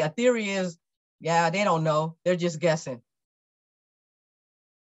 Folks say a theory is, yeah, they don't know, they're just guessing.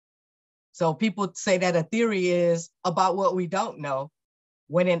 So people say that a theory is about what we don't know,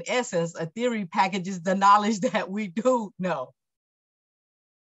 when in essence, a theory packages the knowledge that we do know,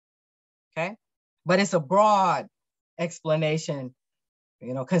 okay? But it's a broad explanation,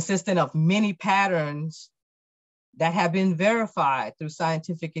 consisting of many patterns that have been verified through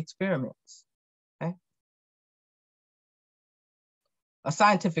scientific experiments, okay? A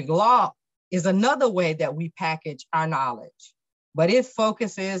scientific law is another way that we package our knowledge, but it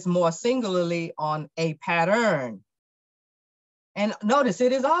focuses more singularly on a pattern. And notice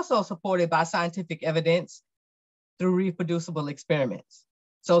it is also supported by scientific evidence through reproducible experiments.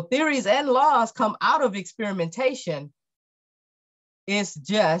 So theories and laws come out of experimentation. It's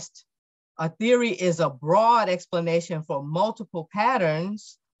just a theory is a broad explanation for multiple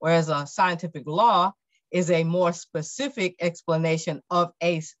patterns, whereas a scientific law is a more specific explanation of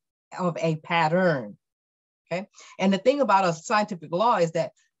a pattern, okay? And the thing about a scientific law is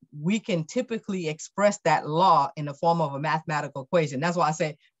that we can typically express that law in the form of a mathematical equation. That's why I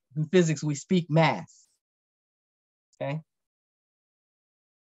say in physics, we speak math, okay?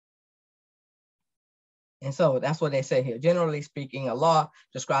 And so that's what they say here. Generally speaking, a law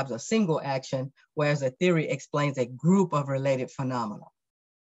describes a single action, whereas a theory explains a group of related phenomena,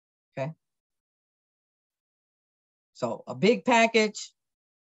 okay? So a big package,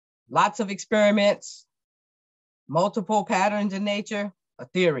 lots of experiments, multiple patterns in nature, a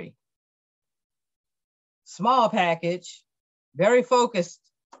theory. Small package, very focused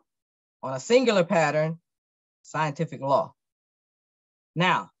on a singular pattern, scientific law.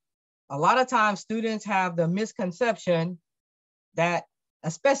 Now, a lot of times students have the misconception that,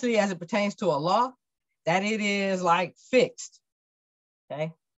 especially as it pertains to a law, that it is like fixed,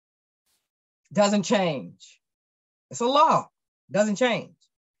 okay? Doesn't change. It's a law, doesn't change.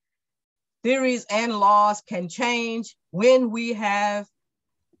 Theories and laws can change when we have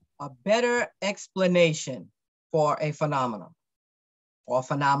a better explanation for a phenomenon or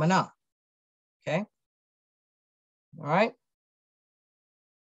phenomena, okay? All right?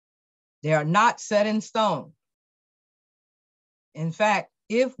 They are not set in stone. In fact,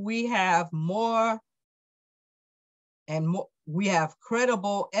 if we have more and more, we have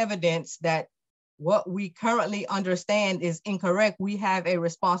credible evidence that what we currently understand is incorrect, we have a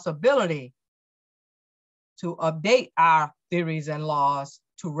responsibility to update our theories and laws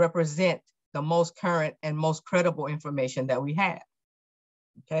to represent the most current and most credible information that we have,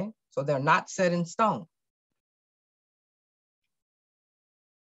 okay? So they're not set in stone.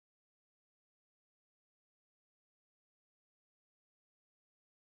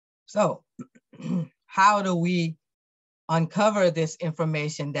 So how do we uncover this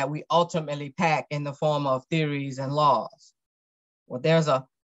information that we ultimately pack in the form of theories and laws? Well, there's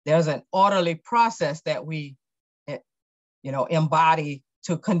an orderly process that we embody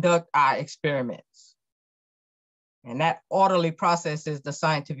to conduct our experiments. And that orderly process is the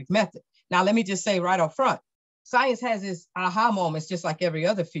scientific method. Now, let me just say right up front, science has its aha moments just like every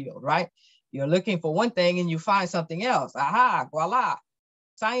other field, right? You're looking for one thing and you find something else. Aha, voila.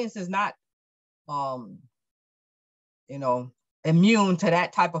 Science is not, immune to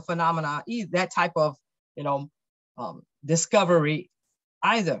that type of phenomena, that type of, discovery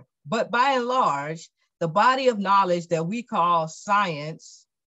either. But by and large, the body of knowledge that we call science,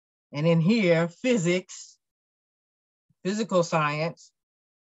 and in here, physics, physical science,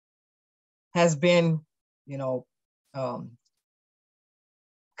 has been,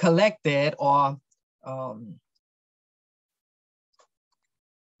 collected or,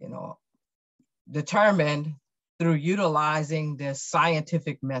 determined through utilizing this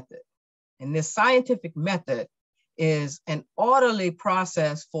scientific method. And this scientific method is an orderly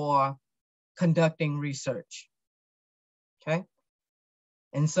process for conducting research, okay?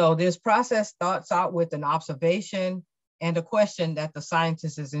 And so this process starts out with an observation and a question that the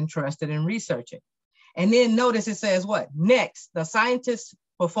scientist is interested in researching. And then notice it says what? Next, the scientist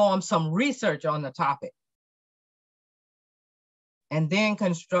performs some research on the topic and then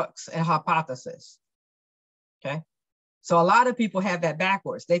constructs a hypothesis, okay? So a lot of people have that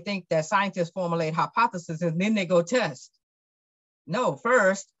backwards. They think that scientists formulate hypotheses and then they go test. No,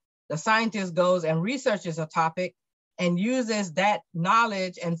 first, the scientist goes and researches a topic and uses that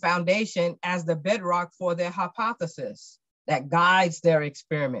knowledge and foundation as the bedrock for their hypothesis that guides their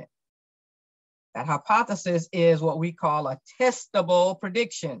experiment. That hypothesis is what we call a testable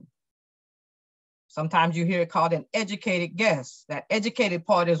prediction. Sometimes you hear it called an educated guess. That educated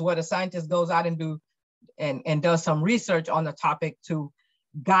part is where the scientist goes out and does some research on the topic to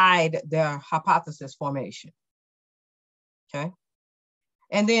guide their hypothesis formation, okay?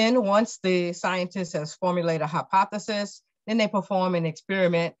 And then once the scientist has formulated a hypothesis, then they perform an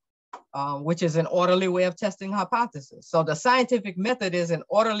experiment, which is an orderly way of testing hypothesis. So the scientific method is an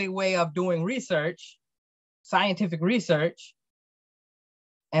orderly way of doing research, scientific research,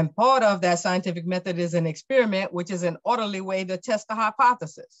 And part of that scientific method is an experiment, which is an orderly way to test the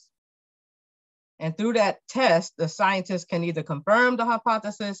hypothesis. And through that test, the scientists can either confirm the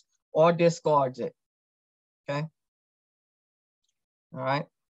hypothesis or disgorge it, okay? All right,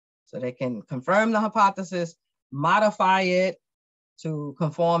 so they can confirm the hypothesis, modify it to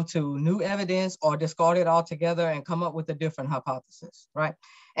conform to new evidence, or discard it altogether and come up with a different hypothesis, right?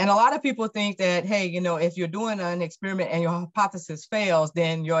 And a lot of people think that, hey, you know, if you're doing an experiment and your hypothesis fails,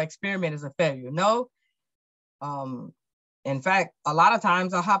 then your experiment is a failure. No, in fact, a lot of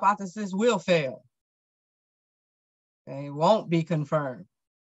times a hypothesis will fail. Okay? It won't be confirmed.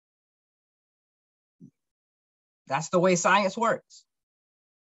 That's the way science works.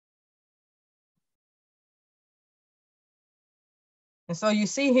 And so you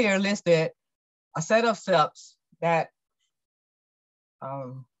see here listed a set of steps that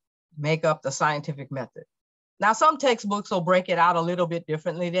make up the scientific method. Now, some textbooks will break it out a little bit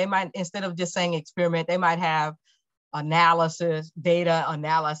differently. They might, instead of just saying experiment, they might have analysis, data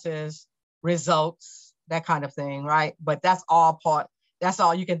analysis, results, that kind of thing, right? But that's all part, that's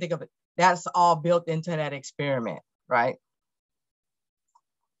all you can think of it. That's all built into that experiment, right?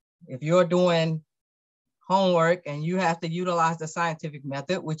 If you're doing homework and you have to utilize the scientific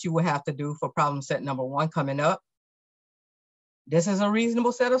method, which you will have to do for problem set number 1 coming up, this is a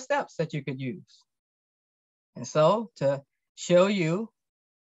reasonable set of steps that you could use. And so to show you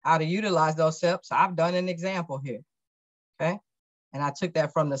how to utilize those steps, I've done an example here, okay? And I took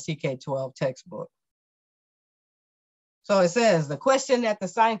that from the CK12 textbook. So it says, the question that the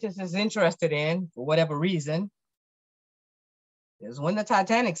scientist is interested in, for whatever reason, is when the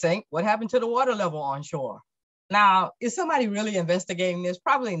Titanic sank, what happened to the water level on shore? Now, is somebody really investigating this?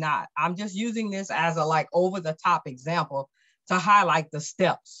 Probably not. I'm just using this as a like over the top example to highlight the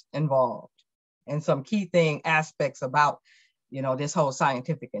steps involved and some key aspects about, you know, this whole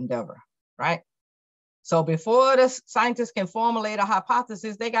scientific endeavor, right? So before the scientists can formulate a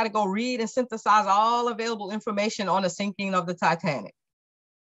hypothesis, they got to go read and synthesize all available information on the sinking of the Titanic.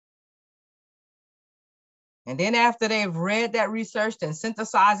 And then after they've read that research and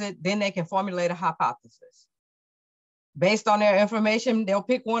synthesized it, then they can formulate a hypothesis. Based on their information, they'll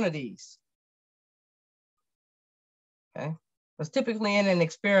pick one of these. Okay, because typically in an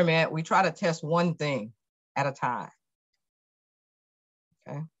experiment, we try to test one thing at a time.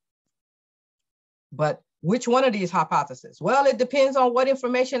 Okay, but which one of these hypotheses? Well, it depends on what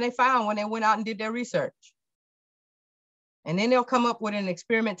information they found when they went out and did their research. And then they'll come up with an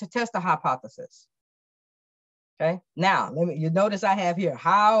experiment to test the hypothesis. Okay, now you notice I have here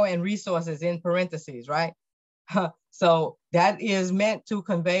how and resources in parentheses, right? So that is meant to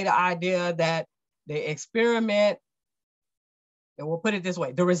convey the idea that the experiment, and we'll put it this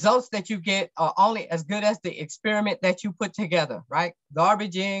way, the results that you get are only as good as the experiment that you put together, right?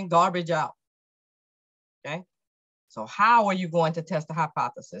 Garbage in, garbage out. Okay, so how are you going to test the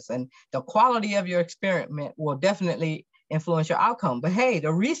hypothesis? And the quality of your experiment will definitely influence your outcome. But hey,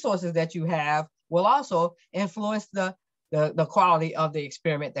 the resources that you have will also influence the quality of the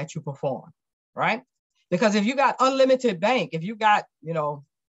experiment that you perform, right? Because if you got unlimited bank, if you got, you know,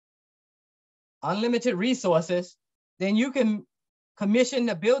 unlimited resources, then you can commission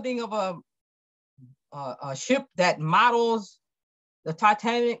the building of a ship that models the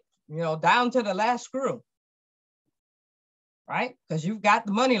Titanic, you know, down to the last screw, right? Because you've got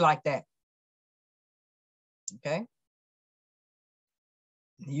the money like that, okay?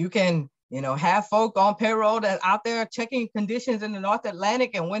 You can, you know, have folk on payroll that out there checking conditions in the North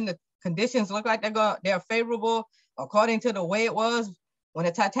Atlantic, and when the conditions look like they're favorable according to the way it was when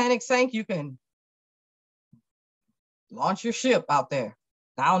the Titanic sank, you can launch your ship out there.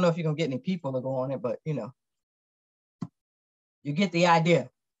 Now, I don't know if you're gonna get any people to go on it, but you know, you get the idea.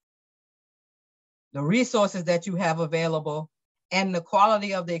 The resources that you have available and the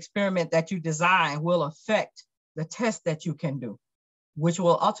quality of the experiment that you design will affect the test that you can do, which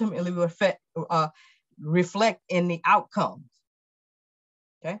will ultimately reflect in the outcomes,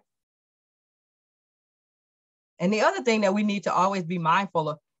 okay? And the other thing that we need to always be mindful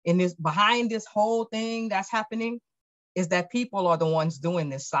of in this, behind this whole thing that's happening, is that people are the ones doing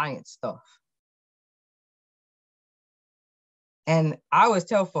this science stuff. And I always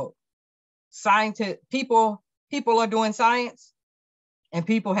tell folks, people are doing science and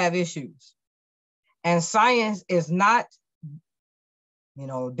people have issues. And science is not, you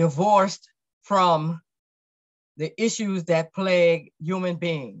know, divorced from the issues that plague human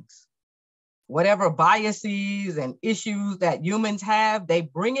beings. Whatever biases and issues that humans have, they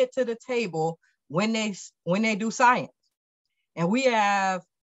bring it to the table when they do science. And we have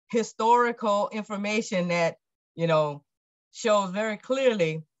historical information that, you know, shows very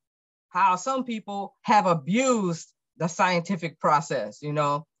clearly how some people have abused the scientific process. You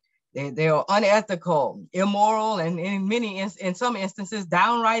know, they are unethical, immoral, and in some instances,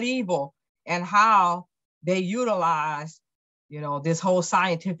 downright evil, and how they utilize, you know, this whole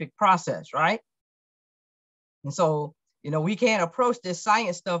scientific process, right? And so, you know, we can't approach this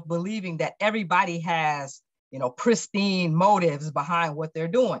science stuff believing that everybody has, you know, pristine motives behind what they're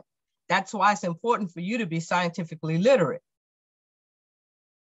doing. That's why it's important for you to be scientifically literate.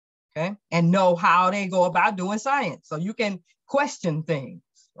 Okay, and know how they go about doing science, so you can question things,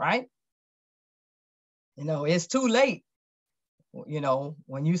 right? You know, it's too late. You know,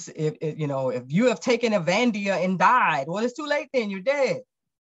 when you if you know, if you have taken Avandia and died, well, it's too late. Then you're dead.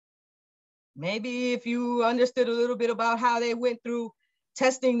 Maybe if you understood a little bit about how they went through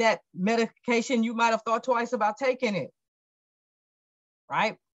testing that medication, you might have thought twice about taking it,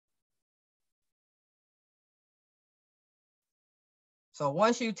 right? So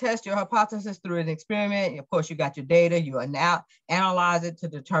once you test your hypothesis through an experiment, of course, you got your data, you now analyze it to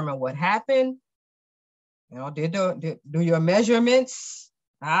determine what happened. You know, do your measurements.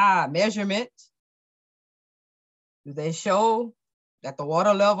 Measurements. Do they show that the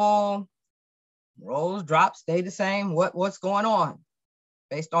water level rose, drops, stay the same? What's going on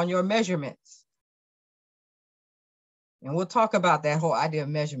based on your measurements? And we'll talk about that whole idea of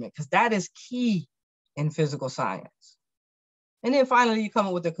measurement, because that is key in physical science. And then finally, you come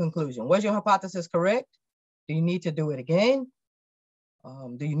up with a conclusion. Was your hypothesis correct? Do you need to do it again?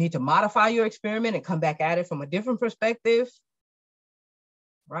 Do you need to modify your experiment and come back at it from a different perspective?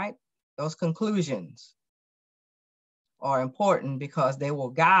 Right? Those conclusions are important because they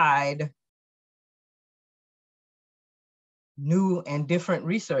will guide new and different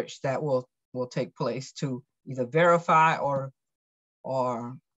research that will take place to either verify or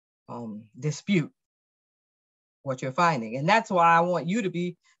dispute what you're finding. And that's why I want you to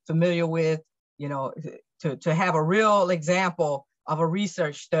be familiar with, you know, to have a real example of a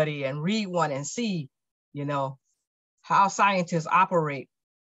research study and read one and see, you know, how scientists operate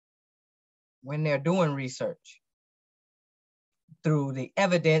when they're doing research through the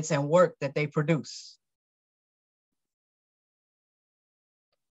evidence and work that they produce.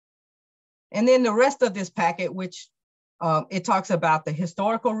 And then the rest of this packet, which it talks about the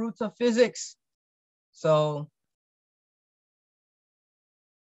historical roots of physics. So,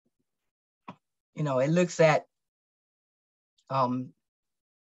 you know, it looks at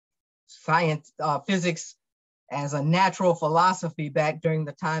science, physics as a natural philosophy back during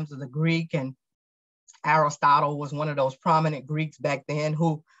the times of the Greek, and Aristotle was one of those prominent Greeks back then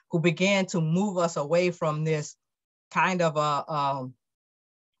who began to move us away from this kind of a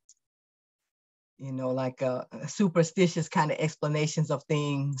you know, like a superstitious kind of explanations of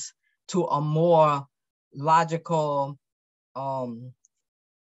things to a more logical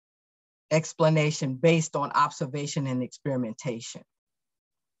explanation based on observation and experimentation.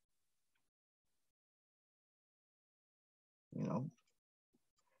 You know,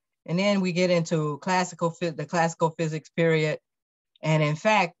 and then we get into the classical physics period. And in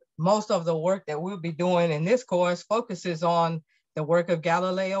fact, most of the work that we'll be doing in this course focuses on the work of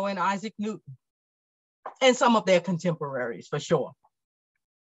Galileo and Isaac Newton and some of their contemporaries for sure.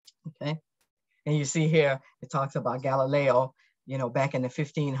 Okay. And you see here, it talks about Galileo, you know, back in the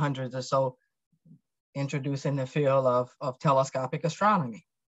 1500s or so, introducing the field of telescopic astronomy.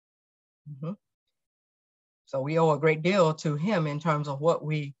 Mm-hmm. So we owe a great deal to him in terms of what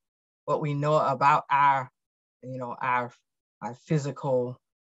we know about our, you know, our physical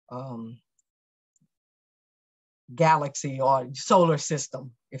galaxy or solar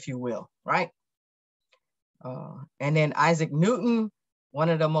system, if you will, right? And then Isaac Newton, one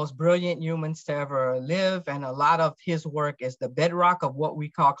of the most brilliant humans to ever live, and a lot of his work is the bedrock of what we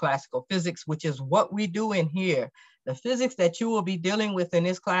call classical physics, which is what we do in here. The physics that you will be dealing with in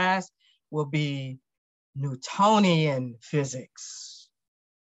this class will be Newtonian physics.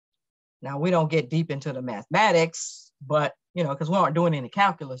 Now, we don't get deep into the mathematics, but, you know, because we aren't doing any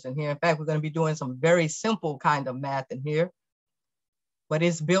calculus in here. In fact, we're going to be doing some very simple kind of math in here, but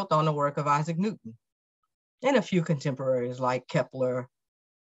it's built on the work of Isaac Newton and a few contemporaries like Kepler,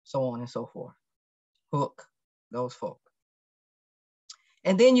 so on and so forth, Hooke, those folk.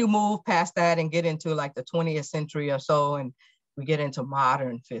 And then you move past that and get into like the 20th century or so, and we get into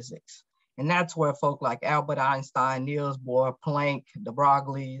modern physics. And that's where folk like Albert Einstein, Niels Bohr, Planck, de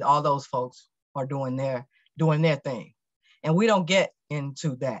Broglie, all those folks are doing their thing. And we don't get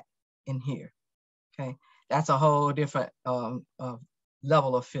into that in here, okay? That's a whole different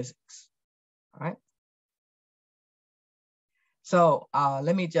level of physics, all right? So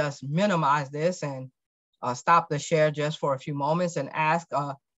let me just minimize this and stop the share just for a few moments and ask,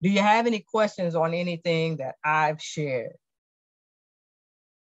 do you have any questions on anything that I've shared?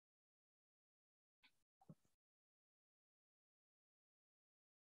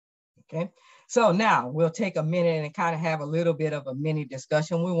 Okay, so now we'll take a minute and kind of have a little bit of a mini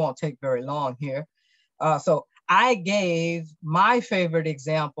discussion. We won't take very long here. So I gave my favorite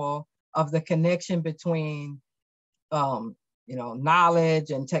example of the connection between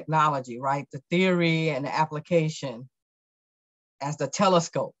knowledge and technology, right? The theory and the application as the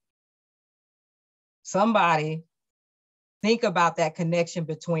telescope. Somebody think about that connection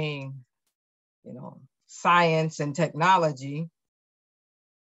between, science and technology,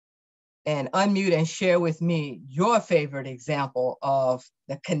 and unmute and share with me your favorite example of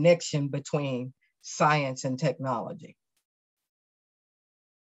the connection between science and technology.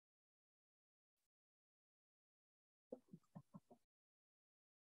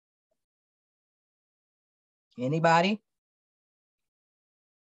 Anybody?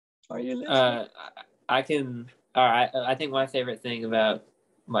 Are you listening? I can. I think my favorite thing about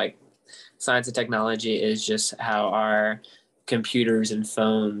like science and technology is just how our computers and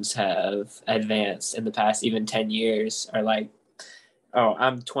phones have advanced in the past even 10 years. Or like, oh,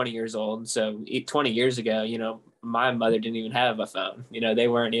 I'm 20 years old, so 20 years ago, my mother didn't even have a phone. They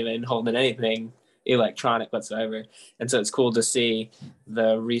weren't even holding anything electronic whatsoever. And so it's cool to see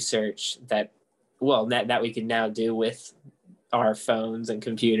the research that we can now do with our phones and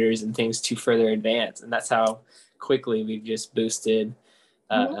computers and things to further advance. And that's how quickly we've just boosted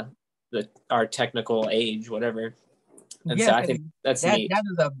our technical age, whatever. And yes, so I think that's neat. That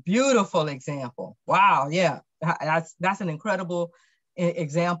is a beautiful example. Wow, yeah, that's an incredible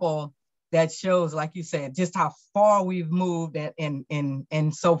example that shows, like you said, just how far we've moved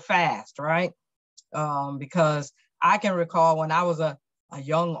and so fast, right? Because I can recall when I was a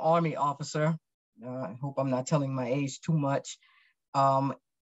young Army officer, I hope I'm not telling my age too much,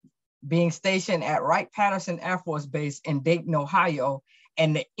 being stationed at Wright-Patterson Air Force Base in Dayton, Ohio,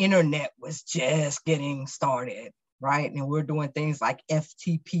 and the internet was just getting started, right? And we're doing things like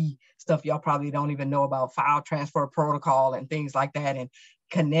FTP stuff y'all probably don't even know about, file transfer protocol and things like that, and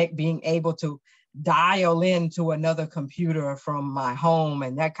being able to dial into another computer from my home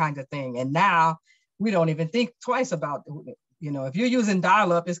and that kind of thing. And now we don't even think twice about, if you're using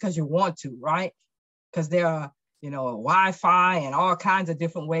dial-up, it's because you want to, right? Because there are, Wi-Fi and all kinds of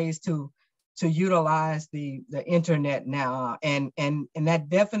different ways to utilize the internet now. And that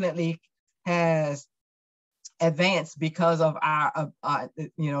definitely has advanced because of our,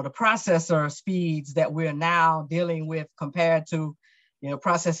 the processor speeds that we're now dealing with compared to,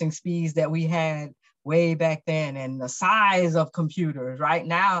 processing speeds that we had way back then, and the size of computers. Right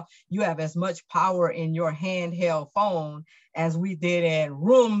now, you have as much power in your handheld phone as we did in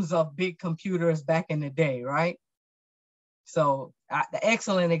rooms of big computers back in the day, right? So the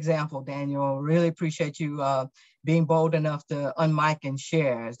excellent example, Daniel. Really appreciate you being bold enough to unmic and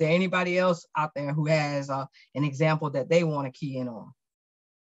share. Is there anybody else out there who has an example that they want to key in on?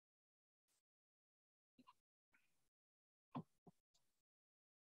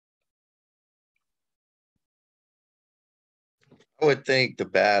 I would think the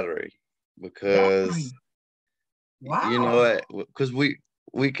battery, because wow, because we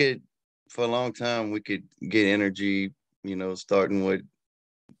could, for a long time, we could get energy, starting with,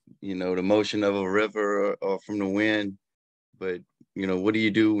 the motion of a river or from the wind. But, what do you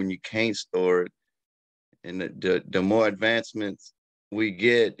do when you can't store it? And the more advancements we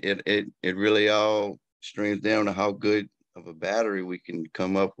get, it really all streams down to how good of a battery we can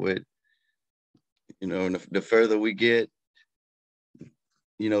come up with. And the further we get,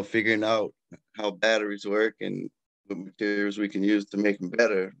 figuring out how batteries work and what materials we can use to make them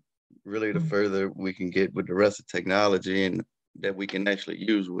better, really the further we can get with the rest of technology and that we can actually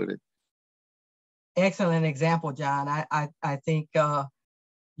use with it. Excellent example, John. I think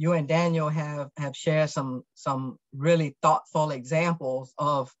you and Daniel have shared some really thoughtful examples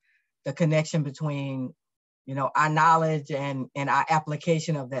of the connection between, our knowledge and our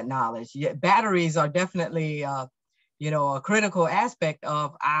application of that knowledge. Yeah, batteries are definitely a critical aspect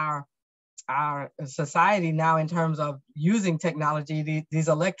of our society now in terms of using technology. These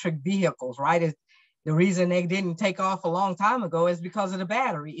electric vehicles, right? The reason they didn't take off a long time ago is because of the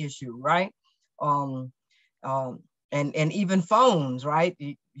battery issue, right? And even phones, right?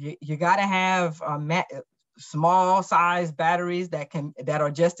 You got to have small size batteries that are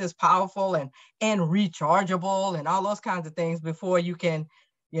just as powerful and rechargeable and all those kinds of things before you can,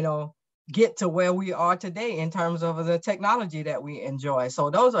 get to where we are today in terms of the technology that we enjoy. So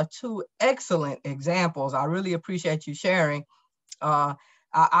those are two excellent examples. I really appreciate you sharing. I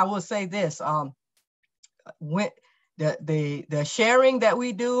will say this, the sharing that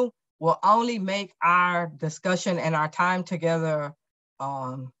we do will only make our discussion and our time together,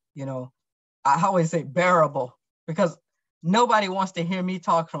 you know, I always say bearable, because nobody wants to hear me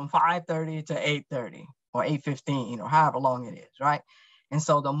talk from 5:30 to 8:30 or 8:15 or however long it is, right? And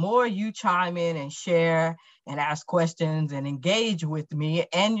so the more you chime in and share and ask questions and engage with me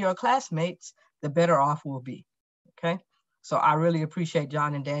and your classmates, the better off we'll be, okay? So I really appreciate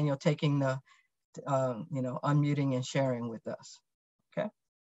John and Daniel taking the, you know, unmuting and sharing with us, okay?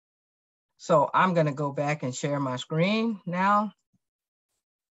 So I'm gonna go back and share my screen now.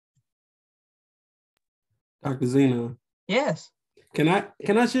 Dr. Zena. Yes. Can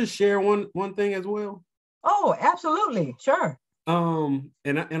I just share one thing as well? Oh, absolutely, sure. And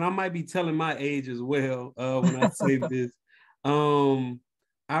I might be telling my age as well when I say this.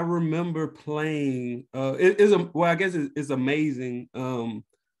 I remember playing. I guess it's amazing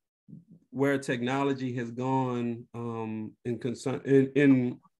where technology has gone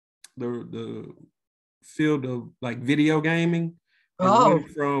in the field of like video gaming. It went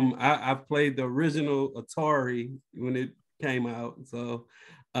from I've played the original Atari when it came out, so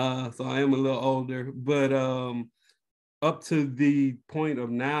I am a little older, but up to the point of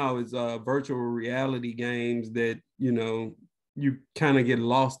now is virtual reality games that, you know, you kind of get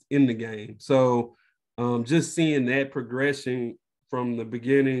lost in the game. So just seeing that progression from the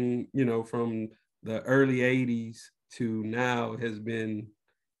beginning, you know, from the early 80s to now has been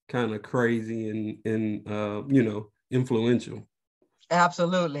kind of crazy and you know, influential.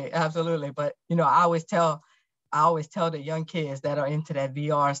 Absolutely, absolutely. But you know, I always tell the young kids that are into that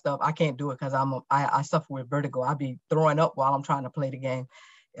VR stuff, I can't do it because I suffer with vertigo. I'd be throwing up while I'm trying to play the game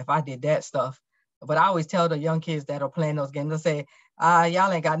if I did that stuff. But I always tell the young kids that are playing those games, they say, y'all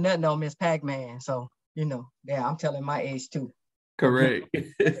ain't got nothing on Miss Pac-Man. So, you know, yeah, I'm telling my age too. Correct.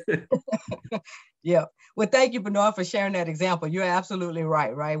 Yeah. Well, thank you, Bernard, for sharing that example. You're absolutely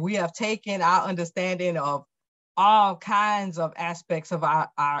right? We have taken our understanding of all kinds of aspects of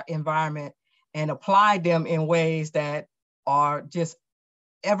our environment and applied them in ways that are just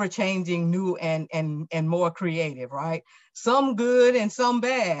ever-changing, new and more creative, right? Some good and some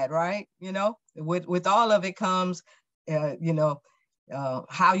bad, right? You know, with all of it comes, you know,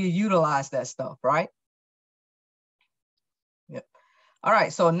 how you utilize that stuff, right? Yep. All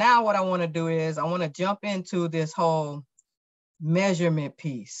right, so now what I wanna do is I wanna jump into this whole measurement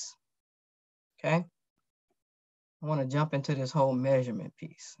piece, okay? I want to jump into this whole measurement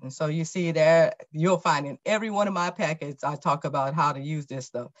piece. And so you see there, you'll find in every one of my packets, I talk about how to use this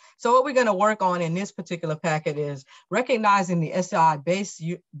stuff. So what we're going to work on in this particular packet is recognizing the SI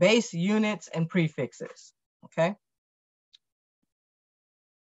base units and prefixes, okay?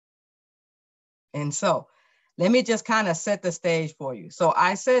 And so let me just kind of set the stage for you. So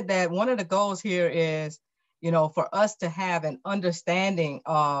I said that one of the goals here is, you know, for us to have an understanding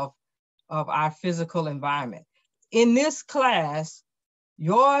of our physical environment. In this class,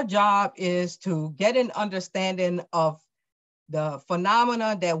 your job is to get an understanding of the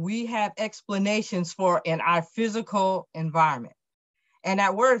phenomena that we have explanations for in our physical environment. And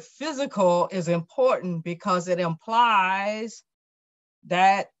that word physical is important because it implies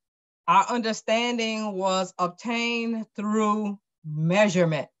that our understanding was obtained through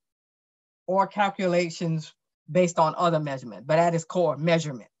measurement or calculations based on other measurement, but at its core,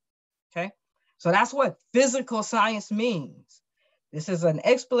 measurement, okay? So that's what physical science means. This is an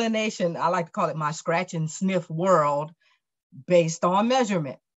explanation, I like to call it my scratch and sniff world based on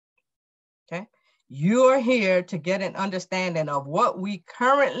measurement, okay? You're here to get an understanding of what we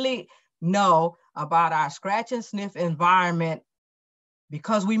currently know about our scratch and sniff environment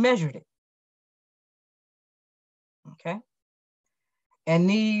because we measured it, okay? And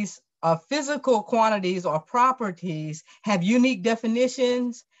these physical quantities or properties have unique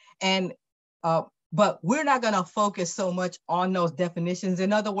definitions, and but we're not going to focus so much on those definitions.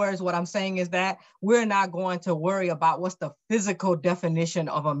 In other words, what I'm saying is that we're not going to worry about what's the physical definition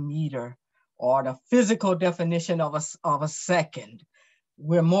of a meter or the physical definition of a second.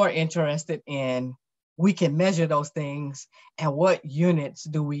 We're more interested in we can measure those things and what units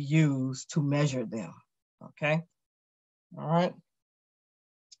do we use to measure them, okay? All right.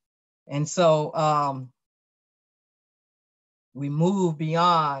 And so we move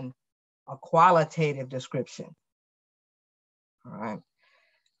beyond a qualitative description, all right?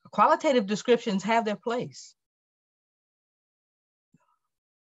 Qualitative descriptions have their place.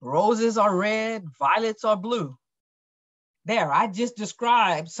 Roses are red, violets are blue. There, I just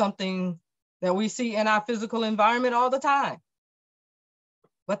described something that we see in our physical environment all the time.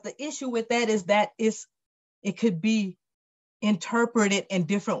 But the issue with that is that it could be interpreted in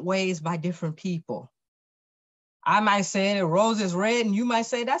different ways by different people. I might say the rose is red, and you might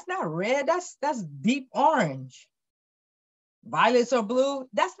say that's not red, that's deep orange. Violets are blue,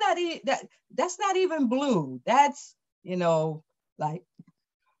 that's not even blue. That's, you know, like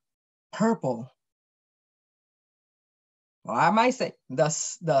purple. Or I might say the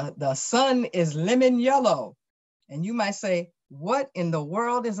sun is lemon yellow. And you might say, what in the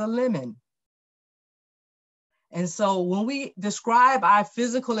world is a lemon? And so when we describe our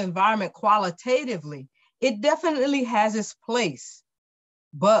physical environment qualitatively, it definitely has its place.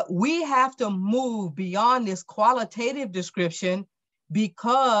 But we have to move beyond this qualitative description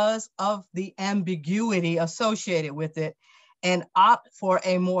because of the ambiguity associated with it and opt for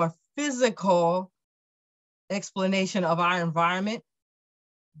a more physical explanation of our environment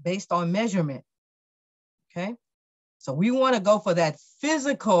based on measurement, okay? So we want to go for that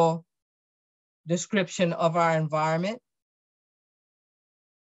physical description of our environment.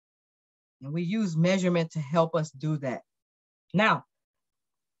 And we use measurement to help us do that. Now,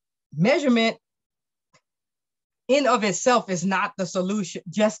 measurement in of itself is not the solution,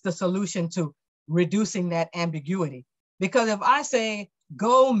 just the solution to reducing that ambiguity. Because if I say,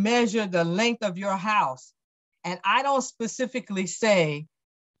 go measure the length of your house, and I don't specifically say,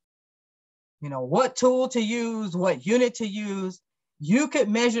 you know, what tool to use, what unit to use, you could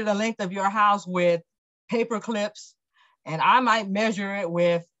measure the length of your house with paper clips, and I might measure it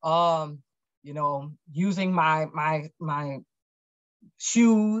with, you know, using my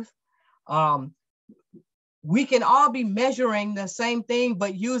shoes. We can all be measuring the same thing,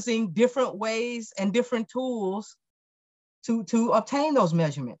 but using different ways and different tools to obtain those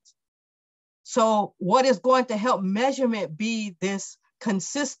measurements. So what is going to help measurement be this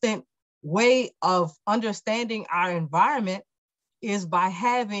consistent way of understanding our environment is by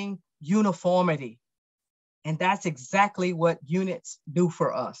having uniformity. And that's exactly what units do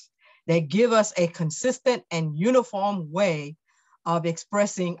for us. They give us a consistent and uniform way of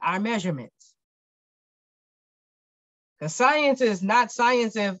expressing our measurements. Because science is not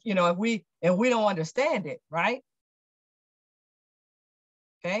science if, you know, if we don't understand it, right?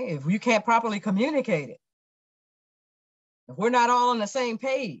 Okay, if you can't properly communicate it, if we're not all on the same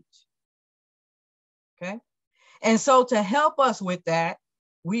page, okay? And so to help us with that,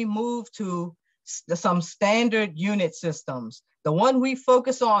 we move to some standard unit systems. The one we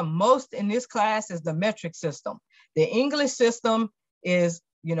focus on most in this class is the metric system. The English system is,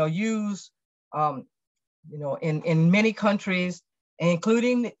 you know, used, you know, in many countries,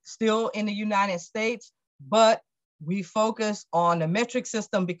 including still in the United States, but we focus on the metric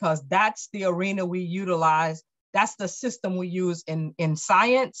system because that's the arena we utilize. That's the system we use in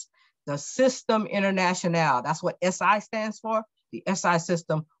science, the System International. That's what SI stands for, the SI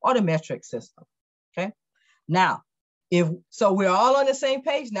system or the metric system, okay? Now, so we're all on the same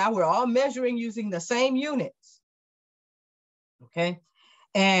page now, we're all measuring using the same units, okay?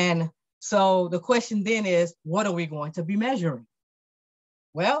 And so the question then is, what are we going to be measuring?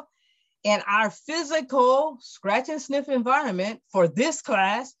 Well, in our physical scratch and sniff environment for this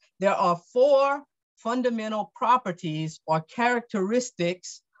class, there are 4 fundamental properties or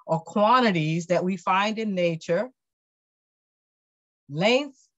characteristics or quantities that we find in nature: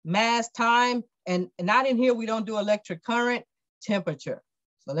 length, mass, time, and not in here, we don't do electric current, temperature.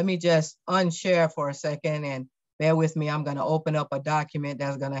 So let me just unshare for a second and bear with me. I'm gonna open up a document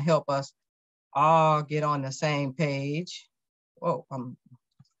that's gonna help us all get on the same page. Whoa,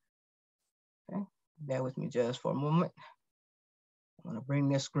 okay, bear with me just for a moment. I'm gonna bring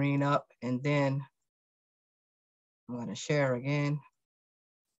this screen up and then I'm gonna share again.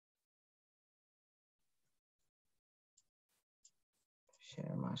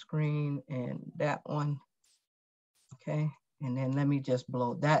 Share my screen and that one, okay? And then let me just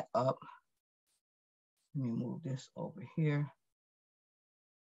blow that up. Let me move this over here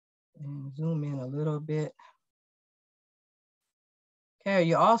and zoom in a little bit. Okay, are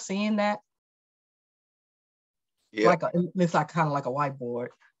you all seeing that? Yeah. It looks like kind of like a whiteboard,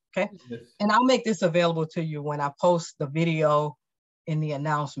 okay? Yes. And I'll make this available to you when I post the video in the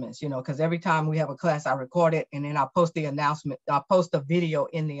announcements, you know, because every time we have a class, I record it and then I'll post the announcement, I'll post a video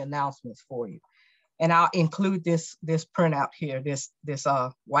in the announcements for you. And I'll include this printout here, this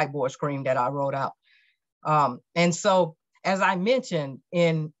whiteboard screen that I wrote out. And so, as I mentioned,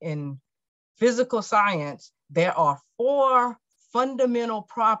 in physical science, there are 4 fundamental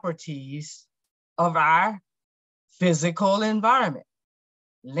properties of our physical environment: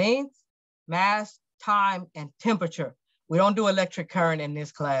 length, mass, time, and temperature. We don't do electric current in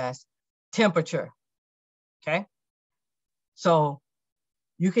this class. Temperature, okay? So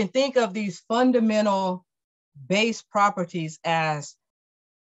you can think of these fundamental base properties as,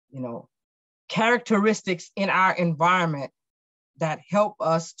 you know, characteristics in our environment that help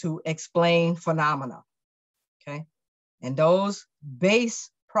us to explain phenomena, okay? And those base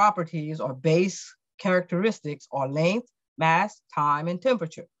properties or base characteristics are length, mass, time, and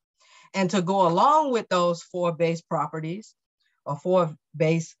temperature. And to go along with those 4 base properties or 4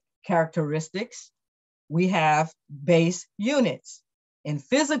 base characteristics, we have base units. In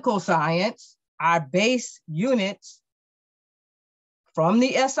physical science, our base units from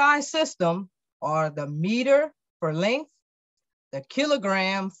the SI system are the meter for length, the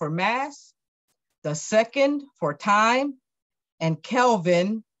kilogram for mass, the second for time, and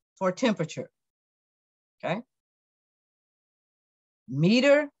Kelvin for temperature, okay?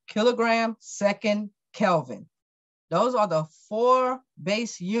 Meter, kilogram, second, Kelvin. Those are the 4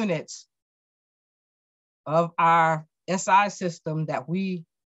 base units of our SI system that we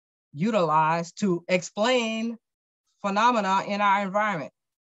utilize to explain phenomena in our environment.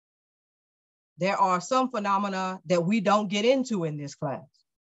 There are some phenomena that we don't get into in this class.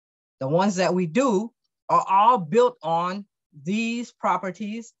 The ones that we do are all built on these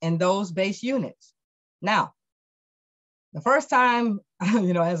properties and those base units. Now, the first time,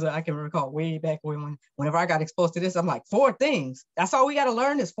 you know, I can recall way back whenever I got exposed to this, I'm like, 4 things. That's all we got to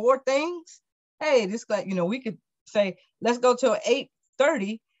learn is 4 things. Hey, this, you know, we could say, let's go till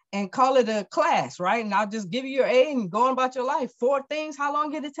 8:30 and call it a class, right? And I'll just give you your A and go on about your life. 4 things. How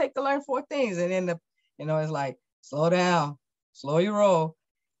long did it take to learn 4 things? And then you know, it's like, slow down, slow your roll,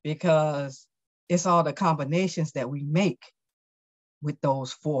 because it's all the combinations that we make with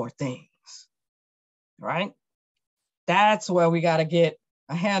those 4 things, right? That's where we got to get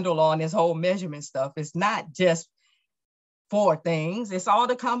a handle on this whole measurement stuff. It's not just 4 things. It's all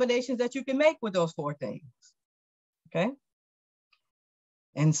the combinations that you can make with those 4 things, okay?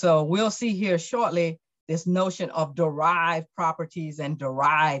 And so we'll see here shortly this notion of derived properties and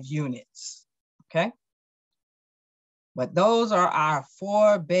derived units, okay? But those are our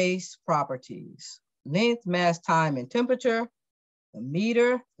 4 base properties: length, mass, time, and temperature, the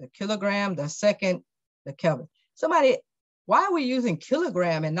meter, the kilogram, the second, the Kelvin. Somebody, why are we using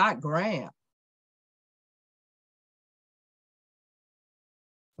kilogram and not gram?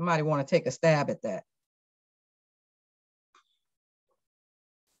 Somebody want to take a stab at that?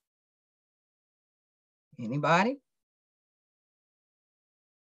 Anybody?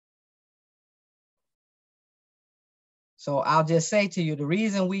 So I'll just say to you, the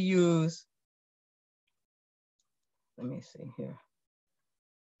reason we use, let me see here.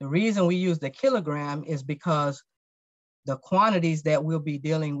 The reason we use the kilogram is because the quantities that we'll be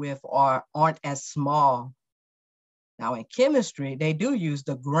dealing with aren't as small. Now in chemistry, they do use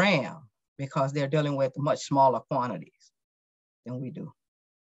the gram because they're dealing with much smaller quantities than we do,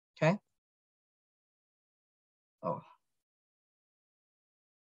 okay? Oh,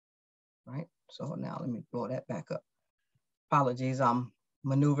 right. So now let me blow that back up. Apologies, I'm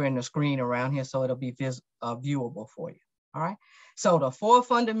maneuvering the screen around here so it'll be viewable for you, all right? So the 4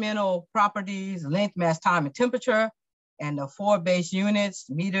 fundamental properties: length, mass, time, and temperature, and the 4 base units: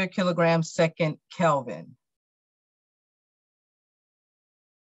 meter, kilogram, second, Kelvin.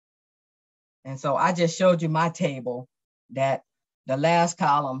 And so I just showed you my table that the last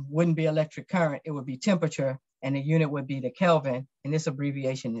column wouldn't be electric current, it would be temperature, and the unit would be the Kelvin, and this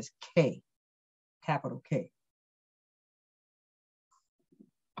abbreviation is K, capital K.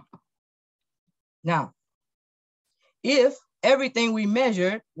 Now, if everything we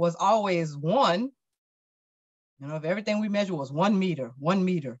measured was always 1, you know, if everything we measured was 1 meter, 1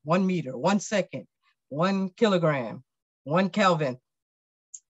 meter, 1 meter, 1 second, 1 kilogram, 1 Kelvin,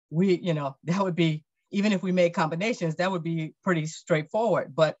 you know, that would be, even if we made combinations, that would be pretty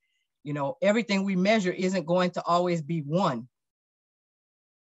straightforward. But, you know, everything we measure isn't going to always be 1.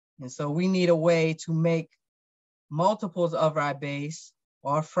 And so we need a way to make multiples of our base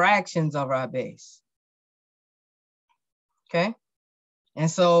or fractions of our base, okay?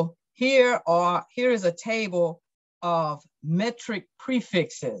 And so here is a table of metric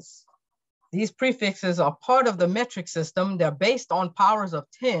prefixes. These prefixes are part of the metric system. They're based on powers of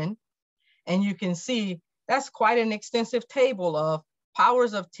 10. And you can see that's quite an extensive table of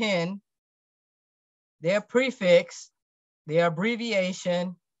powers of 10, their prefix, their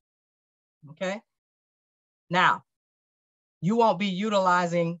abbreviation, okay? Now, you won't be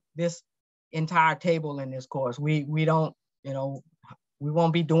utilizing this entire table in this course. We don't, you know, we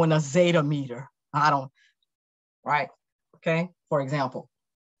won't be doing a zeta meter. Right? Okay, for example.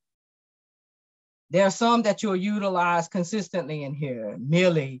 There are some that you'll utilize consistently in here: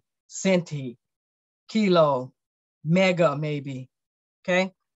 milli, centi, kilo, mega maybe,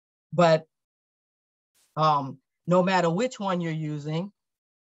 okay? But no matter which one you're using,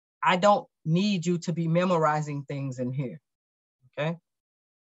 I don't need you to be memorizing things in here, okay?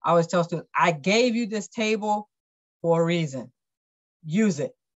 I always tell students, I gave you this table for a reason. Use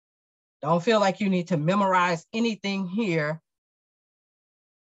it. Don't feel like you need to memorize anything here.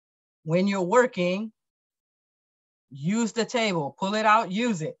 When you're working, use the table, pull it out,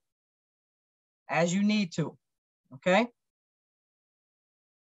 use it as you need to, okay?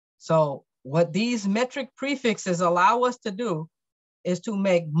 So what these metric prefixes allow us to do is to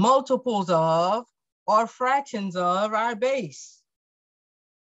make multiples of or fractions of our base,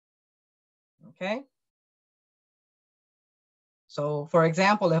 okay? So for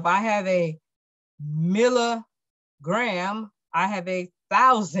example, if I have a milligram, I have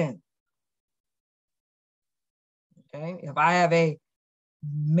 1,000. Okay, if I have a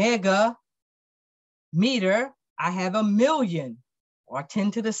mega meter, I have 1,000,000 or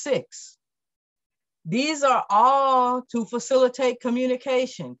 10 to the 6. These are all to facilitate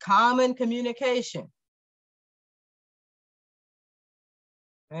communication, common communication.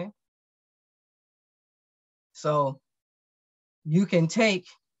 Okay, so you can take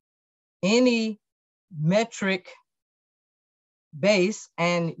any metric base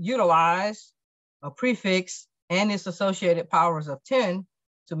and utilize a prefix and its associated powers of 10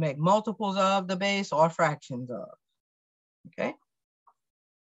 to make multiples of the base or fractions of, okay?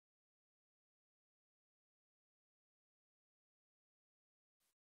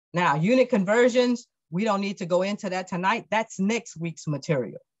 Now, unit conversions, we don't need to go into that tonight. That's next week's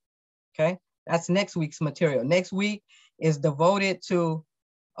material, okay? That's next week's material. Next week is devoted to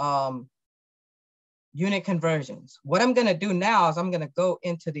unit conversions. What I'm gonna do now is I'm gonna go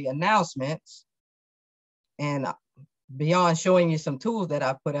into the announcements, and beyond showing you some tools that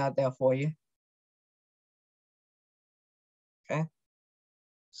I put out there for you, okay?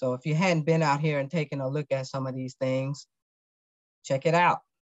 So if you hadn't been out here and taken a look at some of these things, check it out.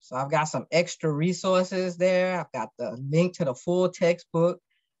 So I've got some extra resources there. I've got the link to the full textbook,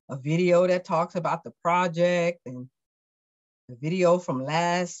 a video that talks about the project, and the video from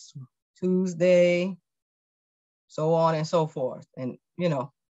last Tuesday, so on and so forth. And, you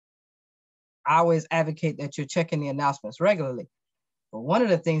know, I always advocate that you're checking the announcements regularly. But one of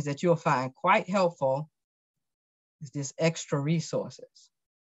the things that you'll find quite helpful is this extra resources.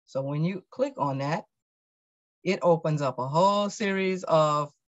 So when you click on that, it opens up a whole series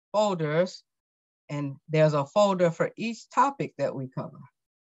of folders, and there's a folder for each topic that we cover.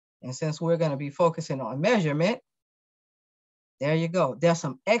 And since we're going to be focusing on measurement, there you go. There's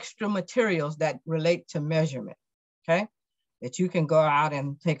some extra materials that relate to measurement, okay, that you can go out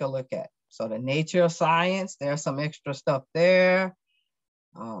and take a look at. So the nature of science, there's some extra stuff there,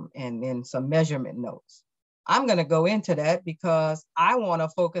 and then some measurement notes. I'm going to go into that because I want to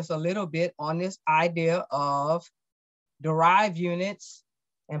focus a little bit on this idea of derived units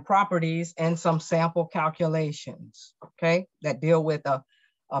and properties and some sample calculations, okay, that deal with a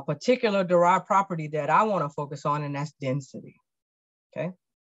particular derived property that I want to focus on, and that's density, okay?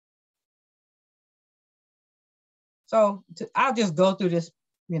 So I'll just go through this,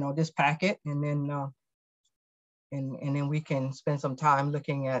 you know, this packet, and then and then we can spend some time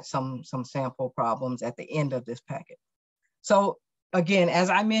looking at some sample problems at the end of this packet. So again, as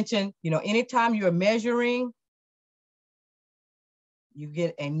I mentioned, you know, anytime you're measuring, you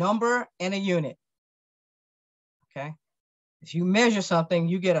get a number and a unit, okay? If you measure something,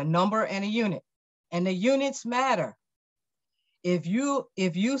 you get a number and a unit, and the units matter. If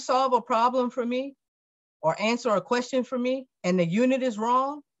you solve a problem for me or answer a question for me and the unit is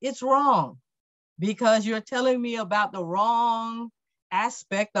wrong, it's wrong because you're telling me about the wrong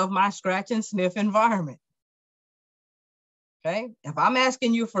aspect of my scratch and sniff environment, okay? If I'm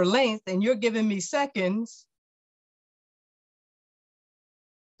asking you for length and you're giving me seconds,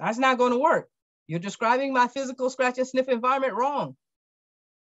 that's not going to work. You're describing my physical scratch and sniff environment wrong,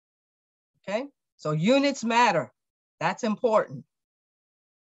 okay? So units matter. That's important.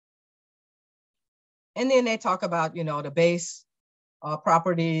 And then they talk about, you know, the base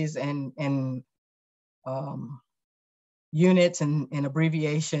properties and units and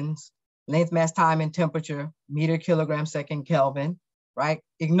abbreviations, length, mass, time, and temperature, meter, kilogram, second, Kelvin, right?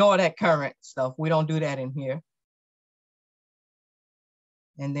 Ignore that current stuff. We don't do that in here.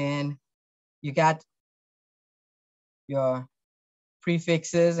 And then you got your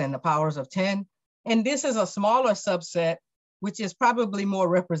prefixes and the powers of 10. And this is a smaller subset, which is probably more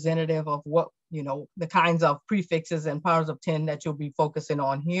representative of what, you know, the kinds of prefixes and powers of 10 that you'll be focusing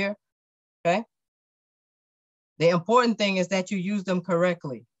on here, okay? The important thing is that you use them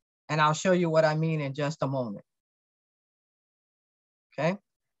correctly. And I'll show you what I mean in just a moment, okay?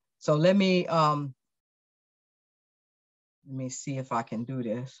 So let me see if I can do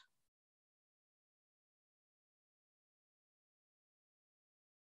this.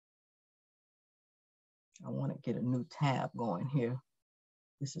 I want to get a new tab going here.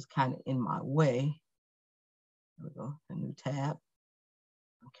 This is kind of in my way. There we go, a new tab.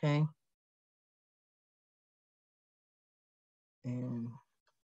 Okay. And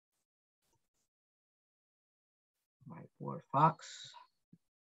whiteboard Fox.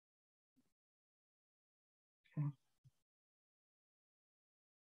 Okay.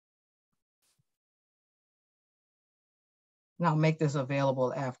 And I'll make this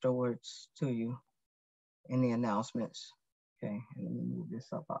available afterwards to you in the announcements. Okay, and let me move this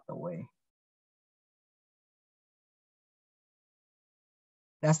up out the way.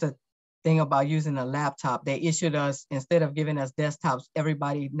 That's the thing about using a laptop. They issued us, instead of giving us desktops,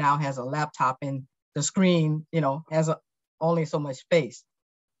 everybody now has a laptop and the screen, you know, has only so much space,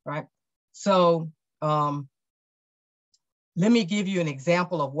 right? So let me give you an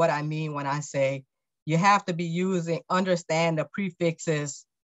example of what I mean when I say you have to be understand the prefixes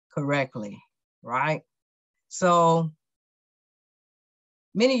correctly, right? So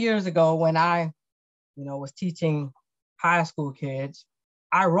many years ago when I, was teaching high school kids,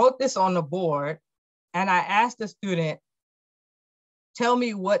 I wrote this on the board and I asked the student, tell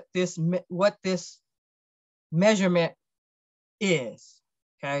me what this measurement is,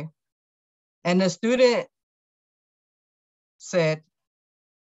 okay? And the student said,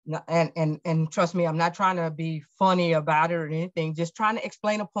 and trust me, I'm not trying to be funny about it or anything, just trying to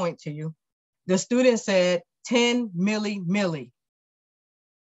explain a point to you. The student said 10 milli.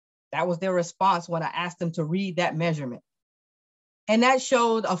 That was their response when I asked them to read that measurement. And that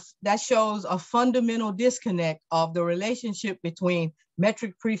shows a fundamental disconnect of the relationship between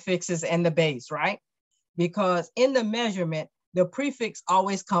metric prefixes and the base, right? Because in the measurement, the prefix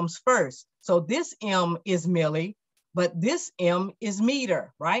always comes first. So this M is milli, but this M is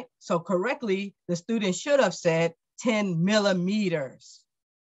meter, right? So correctly, the student should have said 10 millimeters.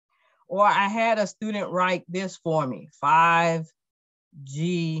 Or I had a student write this for me, 5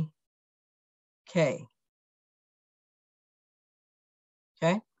 GK.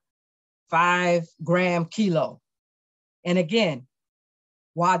 Okay, 5 gram kilo. And again,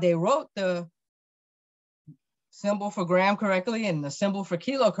 while they wrote the symbol for gram correctly and the symbol for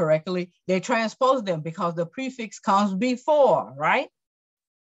kilo correctly, they transposed them because the prefix comes before, right?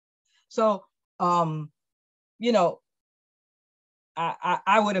 So, I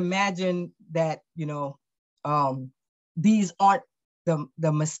would imagine that, these aren't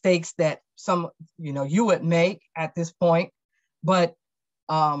the mistakes that you would make at this point, but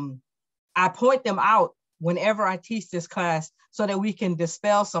I point them out whenever I teach this class so that we can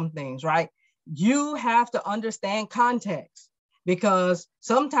dispel some things, right? You have to understand context, because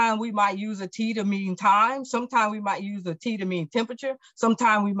sometimes we might use a T to mean time. Sometimes we might use a T to mean temperature.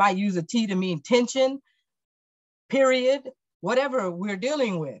 Sometimes we might use a T to mean tension, period, whatever we're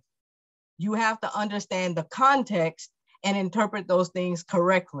dealing with. You have to understand the context and interpret those things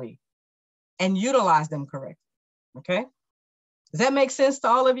correctly and utilize them correctly, okay? Does that make sense to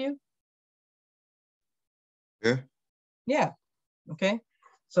all of you? Yeah. Yeah, okay.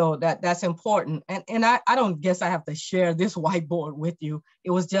 So that's important. And I don't guess I have to share this whiteboard with you.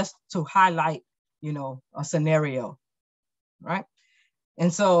 It was just to highlight, a scenario, right?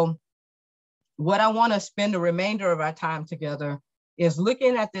 And so what I want to spend the remainder of our time together is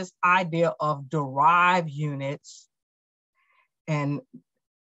looking at this idea of derived units and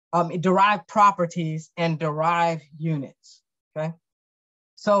derived properties and derived units, okay?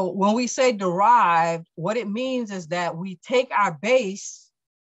 So when we say derived, what it means is that we take our base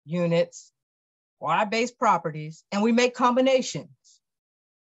units or our base properties and we make combinations.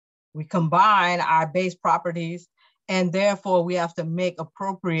 We combine our base properties and therefore we have to make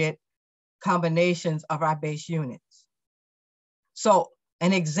appropriate combinations of our base units. So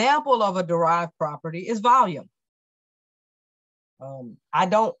an example of a derived property is volume. I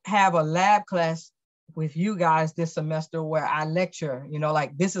don't have a lab class with you guys this semester where I lecture,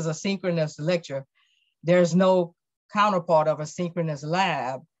 like this is a synchronous lecture. There's no counterpart of a synchronous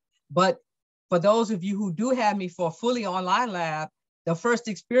lab. But for those of you who do have me for a fully online lab, the first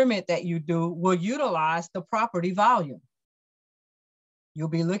experiment that you do will utilize the property volume. You'll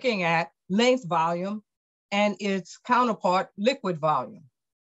be looking at length volume and its counterpart liquid volume.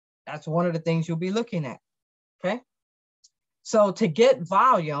 That's one of the things you'll be looking at, okay? So to get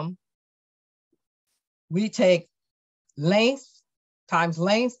volume, we take length times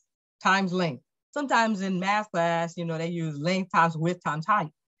length times length. Sometimes in math class, they use length times width times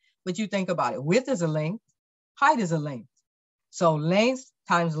height. But you think about it, width is a length, height is a length. So length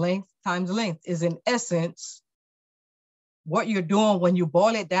times length times length is in essence what you're doing when you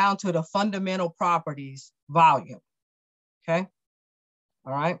boil it down to the fundamental properties, volume, okay?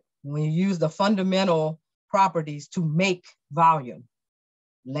 All right, when you use the fundamental properties to make volume.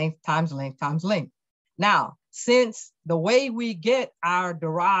 Length times length times length. Now, since the way we get our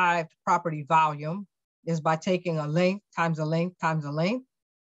derived property volume is by taking a length times a length times a length,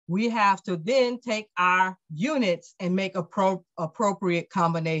 we have to then take our units and make appropriate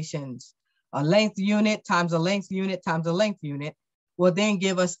combinations. A length unit times a length unit times a length unit will then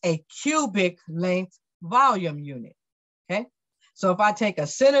give us a cubic length volume unit, okay? So if I take a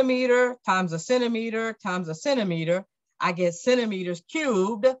centimeter times a centimeter times a centimeter, I get centimeters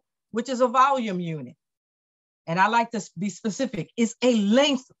cubed, which is a volume unit. And I like to be specific, it's a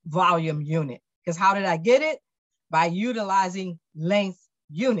length volume unit, because how did I get it? By utilizing length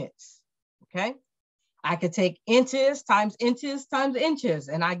units, okay? I could take inches times inches times inches,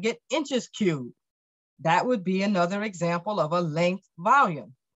 and I get inches cubed. That would be another example of a length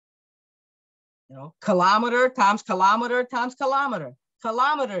volume. You know, kilometer times kilometer times kilometer,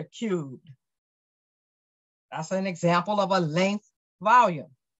 kilometer cubed. That's an example of a length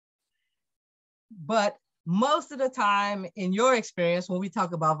volume. But most of the time in your experience, when we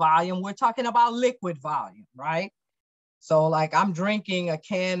talk about volume, we're talking about liquid volume, right? So like I'm drinking a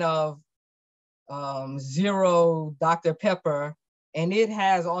can of Zero Dr. Pepper, and it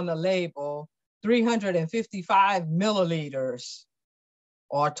has on the label 355 milliliters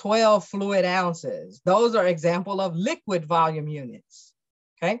or 12 fluid ounces. Those are examples of liquid volume units,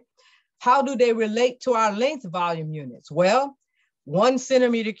 okay? How do they relate to our length volume units? Well, 1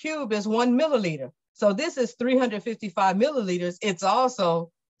 centimeter cube is 1 milliliter. So this is 355 milliliters. It's also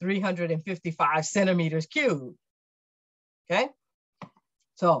 355 centimeters cubed, okay?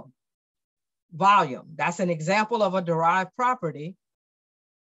 So volume, that's an example of a derived property.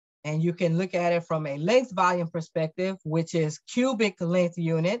 And you can look at it from a length volume perspective, which is cubic length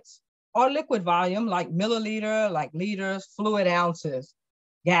units, or liquid volume like milliliter, like liters, fluid ounces,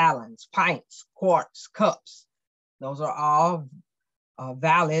 gallons, pints, quarts, cups. Those are all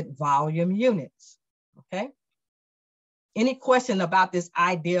valid volume units, okay? Any question about this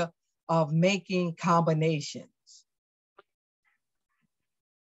idea of making combinations?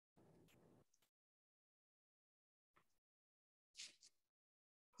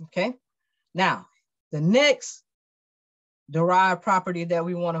 Okay, now the next derived property that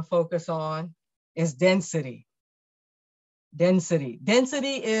we want to focus on is density. Density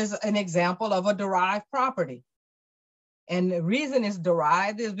is an example of a derived property. And the reason it's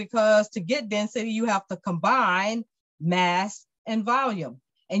derived is because to get density, you have to combine mass and volume,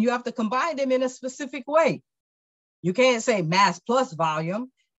 and you have to combine them in a specific way. You can't say mass plus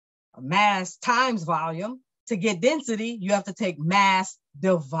volume, mass times volume. To get density, you have to take mass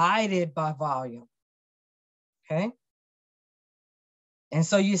divided by volume, okay? And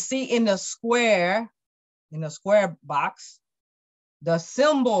so you see in the square box, the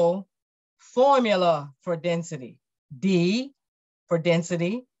symbol formula for density, D for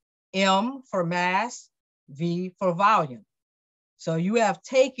density, M for mass, V for volume. So you have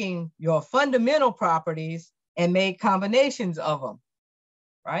taken your fundamental properties and made combinations of them,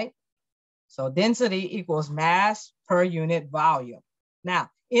 right? So density equals mass per unit volume. Now,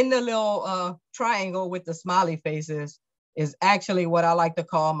 in the little triangle with the smiley faces is actually what I like to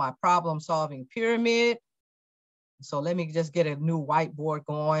call my problem-solving pyramid. So let me just get a new whiteboard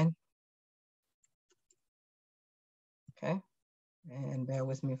going. Okay, and bear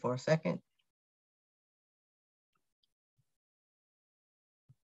with me for a second.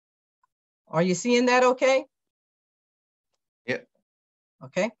 Are you seeing that okay? Yep.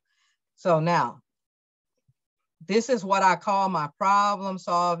 Okay. So now, this is what I call my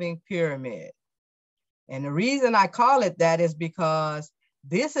problem-solving pyramid. And the reason I call it that is because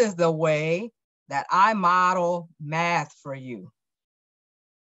this is the way that I model math for you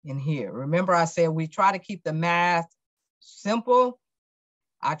in here. Remember I said we try to keep the math simple.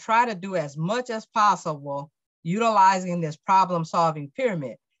 I try to do as much as possible utilizing this problem-solving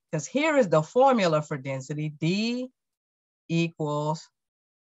pyramid, because here is the formula for density. D equals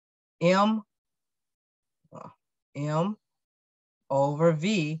M over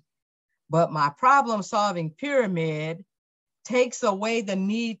V, but my problem-solving pyramid takes away the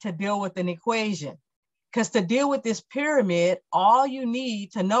need to deal with an equation. Because to deal with this pyramid, all you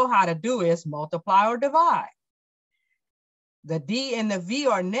need to know how to do is multiply or divide. The D and the V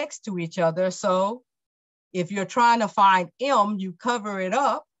are next to each other, so if you're trying to find M, you cover it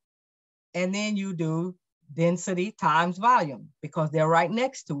up, and then you do density times volume, because they're right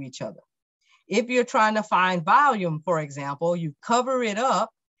next to each other. If you're trying to find volume, for example, you cover it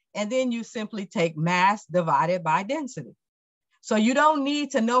up, and then you simply take mass divided by density. So you don't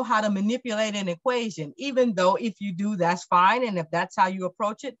need to know how to manipulate an equation, even though if you do, that's fine. And if that's how you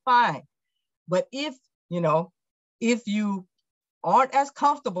approach it, fine. But if you know, if you aren't as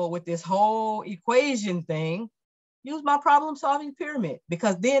comfortable with this whole equation thing, use my problem solving pyramid,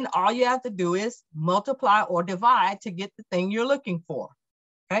 because then all you have to do is multiply or divide to get the thing you're looking for.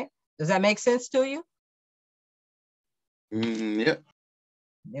 Okay, does that make sense to you? Yep.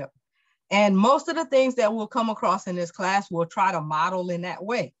 Yep. And most of the things that we'll come across in this class, we'll try to model in that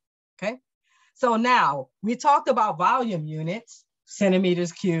way. Okay, so now we talked about volume units,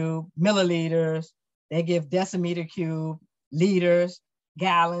 centimeters cubed, milliliters. They give decimeter cube, liters,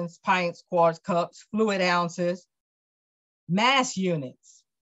 gallons, pints, quarts, cups, fluid ounces. Mass units.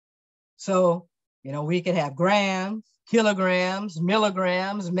 So, you know, we could have grams, kilograms,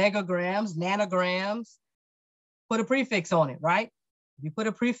 milligrams, megagrams, nanograms. Put a prefix on it, right? If you put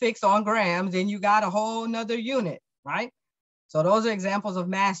a prefix on grams, then you got a whole nother unit, right? So those are examples of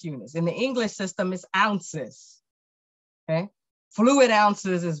mass units. In the English system, it's ounces, okay? Fluid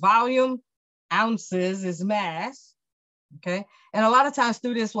ounces is volume, ounces is mass, okay? And a lot of times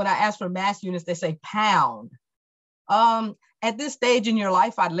students, when I ask for mass units, they say pound. At this stage in your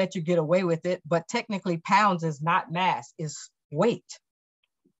life, I'd let you get away with it, but technically pounds is not mass, it's weight,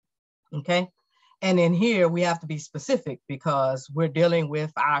 okay? And in here, we have to be specific because we're dealing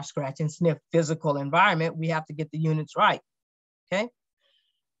with our scratch and sniff physical environment. We have to get the units right, okay?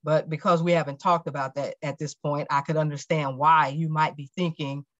 But because we haven't talked about that at this point, I could understand why you might be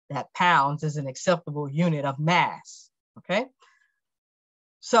thinking that pounds is an acceptable unit of mass, okay?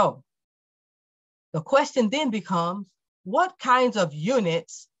 So the question then becomes, what kinds of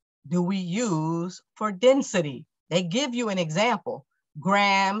units do we use for density? They give you an example,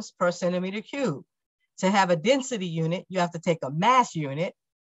 grams per centimeter cubed. To have a density unit, you have to take a mass unit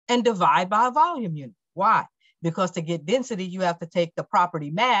and divide by a volume unit. Why? Because to get density, you have to take the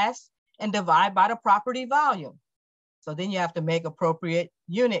property mass and divide by the property volume. So then you have to make appropriate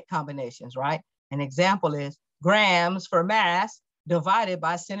unit combinations, right? An example is grams for mass divided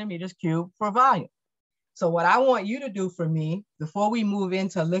by centimeters cubed for volume. So what I want you to do for me, before we move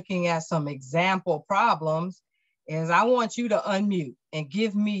into looking at some example problems, is I want you to unmute and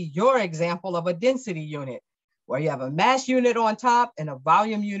give me your example of a density unit where you have a mass unit on top and a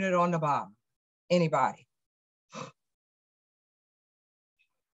volume unit on the bottom. Anybody?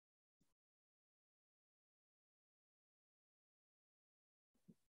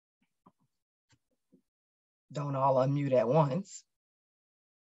 Don't all unmute at once.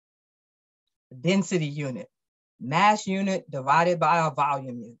 Density unit, mass unit divided by a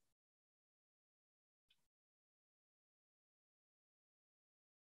volume unit.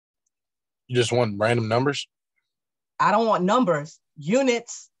 You just want random numbers? I don't want numbers.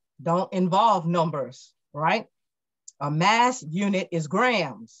 Units don't involve numbers, right? A mass unit is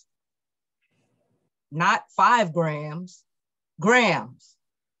grams, not 5 grams, grams.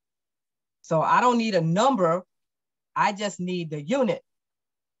 So I don't need a number. I just need the unit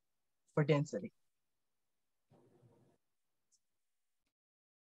for density.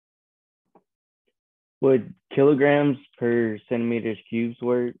 Would kilograms per centimeters cubes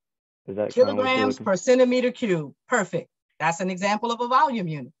work? Is that kilograms per centimeter cube? Perfect. That's an example of a volume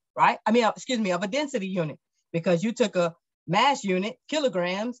unit, right? I mean, excuse me, of a density unit, because you took a mass unit,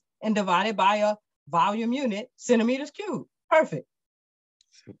 kilograms, and divided by a volume unit, centimeters cubed. Perfect.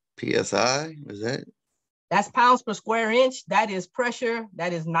 PSI, is that? That's pounds per square inch. That is pressure.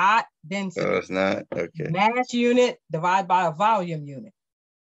 That is not density. Oh, it's not? Okay. Mass unit divided by a volume unit.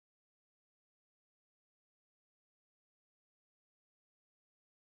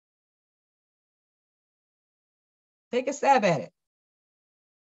 Take a stab at it.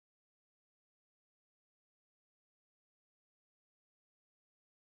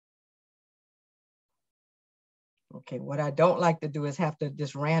 Okay, what I don't like to do is have to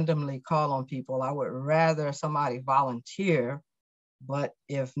just randomly call on people. I would rather somebody volunteer, but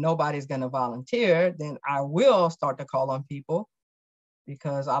if nobody's gonna volunteer, then I will start to call on people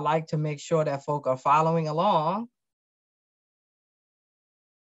because I like to make sure that folk are following along.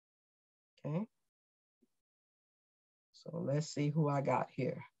 Okay. So let's see who I got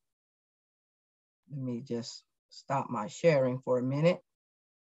here. Let me just stop my sharing for a minute.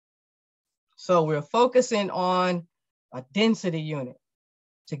 So we're focusing on a density unit.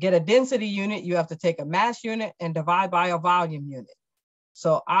 To get a density unit, you have to take a mass unit and divide by a volume unit.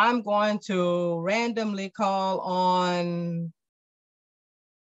 So I'm going to randomly call on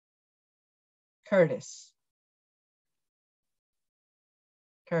Curtis.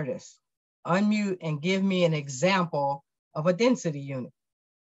 Curtis, unmute and give me an example of a density unit.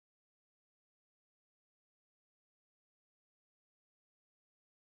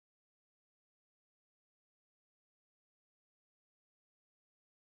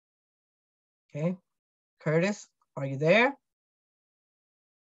 Okay, Curtis, are you there?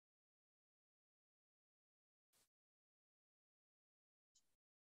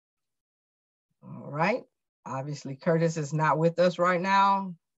 All right. Obviously, Curtis is not with us right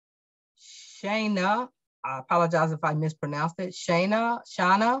now. Shayna, I apologize if I mispronounced it.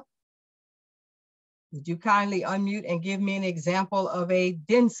 Shana, would you kindly unmute and give me an example of a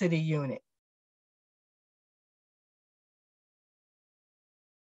density unit?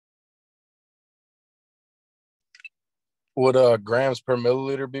 Would grams per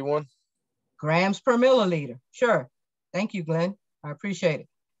milliliter be one? Grams per milliliter. Sure. Thank you, Glenn. I appreciate it.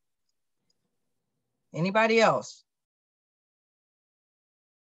 Anybody else?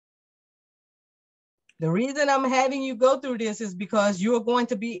 The reason I'm having you go through this is because you're going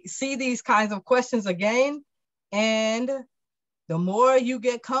to see these kinds of questions again. And the more you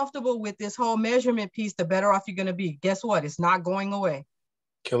get comfortable with this whole measurement piece, the better off you're going to be. Guess what? It's not going away.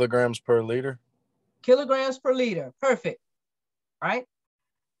 Kilograms per liter? Kilograms per liter. Perfect. Right?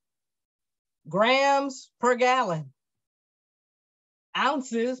 Grams per gallon.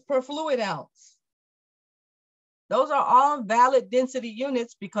 Ounces per fluid ounce. Those are all valid density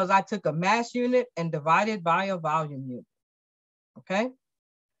units because I took a mass unit and divided by a volume unit. Okay?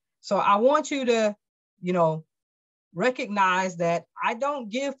 So I want you to, recognize that I don't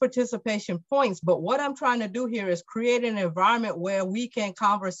give participation points, but what I'm trying to do here is create an environment where we can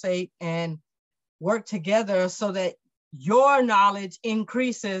conversate and work together so that your knowledge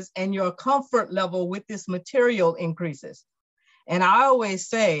increases and your comfort level with this material increases. And I always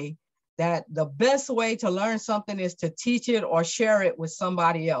say that the best way to learn something is to teach it or share it with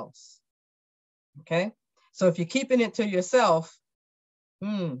somebody else. Okay? So if you're keeping it to yourself,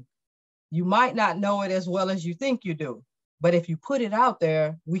 you might not know it as well as you think you do. But if you put it out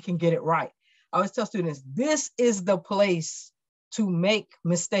there, we can get it right. I always tell students, this is the place to make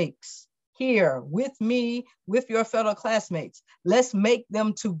mistakes. Here, with me, with your fellow classmates. Let's make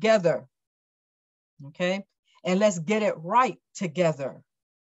them together. Okay? And let's get it right together.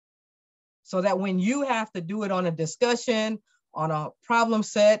 So that when you have to do it on a discussion, on a problem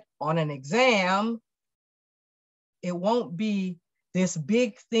set, on an exam, it won't be this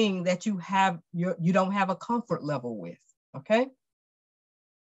big thing that you don't have a comfort level with, okay?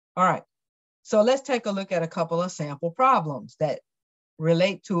 All right, so let's take a look at a couple of sample problems that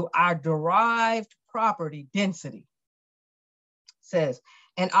relate to our derived property density. It says,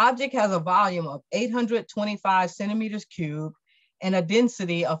 an object has a volume of 825 centimeters cubed and a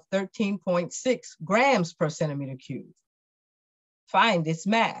density of 13.6 grams per centimeter cubed. Find its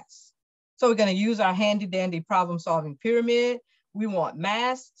mass. So we're gonna use our handy dandy problem solving pyramid. We want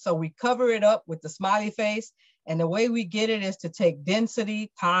mass, so we cover it up with the smiley face. And the way we get it is to take density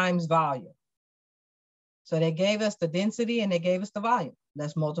times volume. So they gave us the density and they gave us the volume.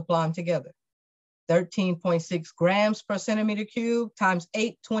 Let's multiply them together. 13.6 grams per centimeter cubed times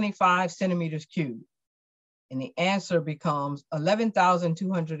 825 centimeters cubed. And the answer becomes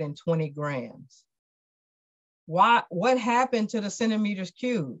 11,220 grams. What happened to the centimeters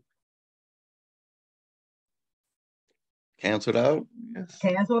cubed? Canceled out? Yes.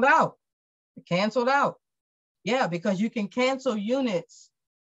 Canceled out. Canceled out. Yeah, because you can cancel units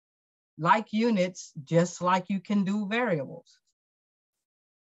just like you can do variables.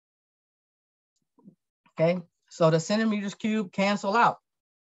 Okay, so the centimeters cubed cancel out.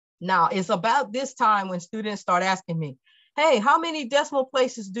 Now, it's about this time when students start asking me, hey, how many decimal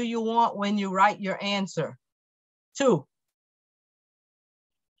places do you want when you write your answer? 2.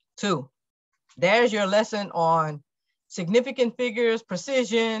 2. There's your lesson on significant figures,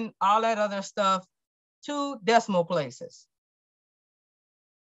 precision, all that other stuff. 2 decimal places.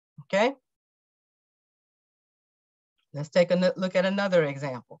 Okay? Let's take a look at another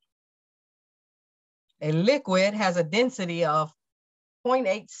example. A liquid has a density of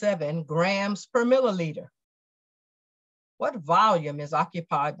 0.87 grams per milliliter. What volume is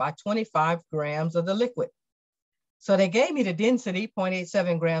occupied by 25 grams of the liquid? So they gave me the density,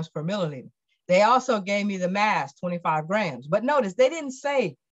 0.87 grams per milliliter. They also gave me the mass, 25 grams. But notice, they didn't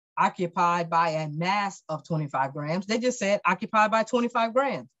say occupied by a mass of 25 grams. They just said occupied by 25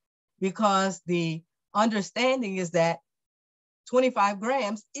 grams because the understanding is that 25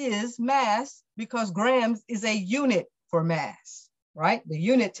 grams is mass because grams is a unit for mass, right? The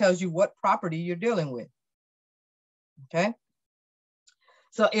unit tells you what property you're dealing with, okay?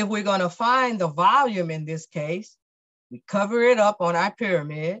 So if we're gonna find the volume in this case, we cover it up on our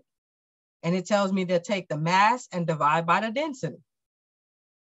pyramid and it tells me to take the mass and divide by the density,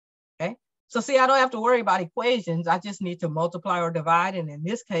 okay? So see, I don't have to worry about equations. I just need to multiply or divide. And in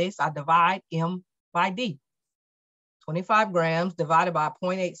this case, I divide M by D. 25 grams divided by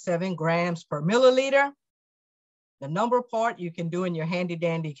 0.87 grams per milliliter. The number part you can do in your handy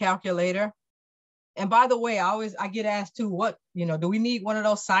dandy calculator. And by the way, I get asked too, what, do we need one of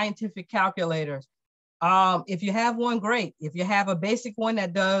those scientific calculators? If you have one, great. If you have a basic one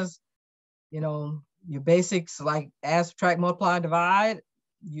that does, your basics like add, subtract, multiply, divide,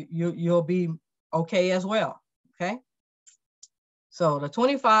 you'll be okay as well, okay? So the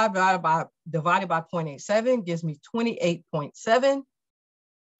 25 divided by 0.87 gives me 28.7,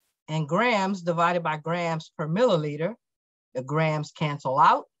 and grams divided by grams per milliliter, the grams cancel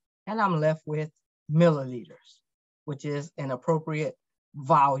out, and I'm left with milliliters, which is an appropriate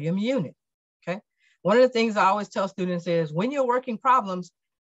volume unit, okay? One of the things I always tell students is when you're working problems,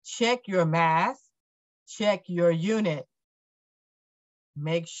 check your math, check your unit,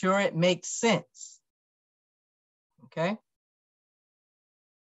 make sure it makes sense, okay?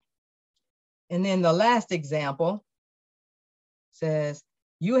 And then the last example says,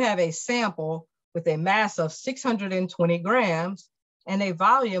 you have a sample with a mass of 620 grams and a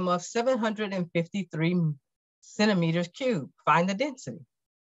volume of 753 centimeters cubed. Find the density.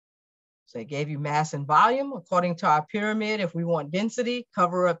 So it gave you mass and volume. According to our pyramid, if we want density,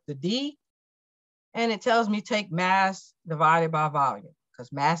 cover up the D. And it tells me take mass divided by volume,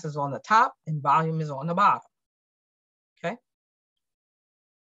 because mass is on the top and volume is on the bottom, okay?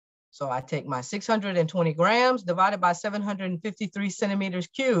 So I take my 620 grams divided by 753 centimeters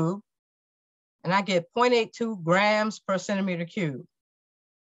cubed, and I get 0.82 grams per centimeter cubed.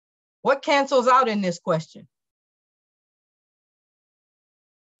 What cancels out in this question?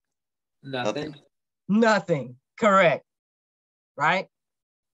 Nothing. Nothing, correct, right?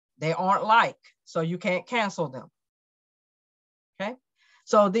 They aren't like, so you can't cancel them, okay?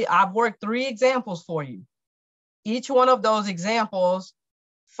 So I've worked 3 examples for you. Each one of those examples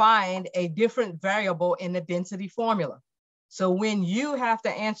find a different variable in the density formula. So when you have to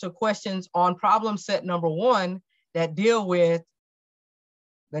answer questions on problem set number 1 that deal with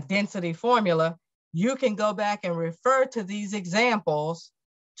the density formula, you can go back and refer to these examples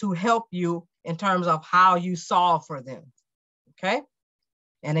to help you in terms of how you solve for them, okay?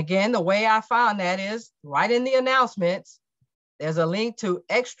 And again, the way I found that is right in the announcements, there's a link to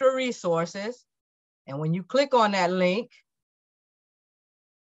extra resources. And when you click on that link,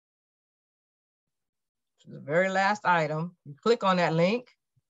 the very last item, you click on that link,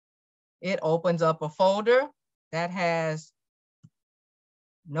 it opens up a folder that has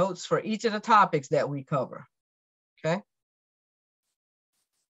notes for each of the topics that we cover, okay?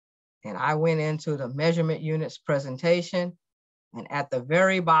 And I went into the measurement units presentation, and at the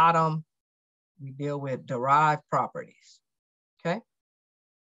very bottom, we deal with derived properties, okay?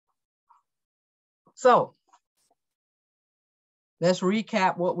 So let's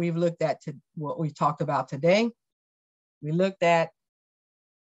recap what we've looked at, what we talked about today. We looked at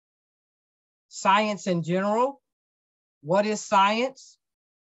science in general. What is science?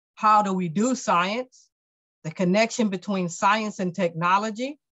 How do we do science? The connection between science and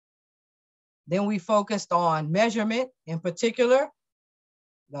technology. Then we focused on measurement, in particular,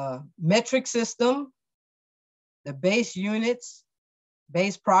 the metric system, the base units,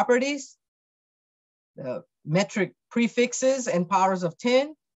 base properties, the metric prefixes and powers of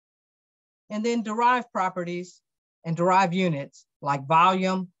 10, and then derived properties and derived units like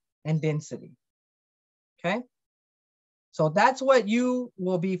volume and density, okay? So that's what you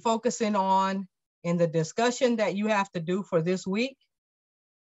will be focusing on in the discussion that you have to do for this week.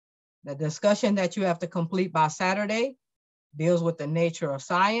 The discussion that you have to complete by Saturday deals with the nature of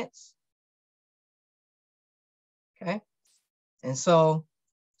science, okay? And so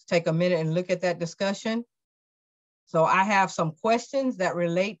let's take a minute and look at that discussion. So I have some questions that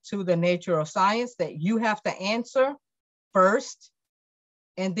relate to the nature of science that you have to answer first.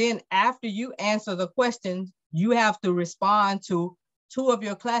 And then after you answer the questions, you have to respond to 2 of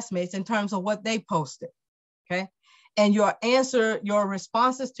your classmates in terms of what they posted, okay? And your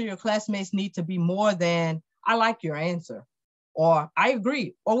responses to your classmates need to be more than, I like your answer, or I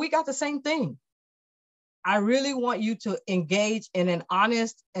agree, or we got the same thing. I really want you to engage in an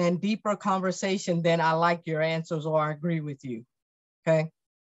honest and deeper conversation than I like your answers or I agree with you, okay?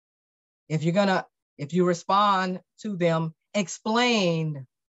 If you respond to them, explain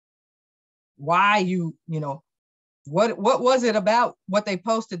why what was it about what they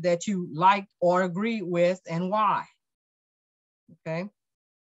posted that you liked or agreed with and why, okay?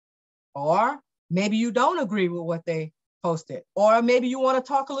 Or maybe you don't agree with what they posted, or maybe you want to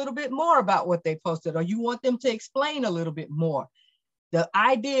talk a little bit more about what they posted, or you want them to explain a little bit more. The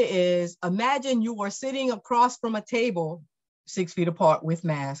idea is, imagine you were sitting across from a table 6 feet apart with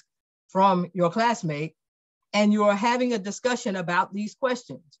masks from your classmate, and you are having a discussion about these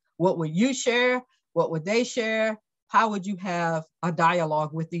questions. What would you share? What would they share? how would you have a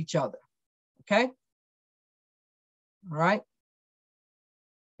dialogue with each other? Okay. All right.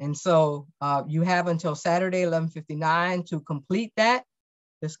 And so you have until Saturday, 11:59 to complete that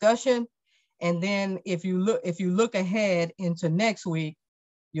discussion. And then if you look ahead into next week,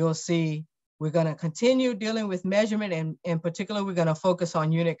 you'll see we're going to continue dealing with measurement, and in particular, we're going to focus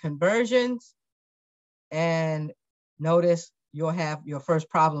on unit conversions. And notice you'll have your first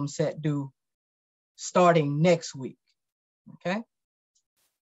problem set due starting next week. Okay.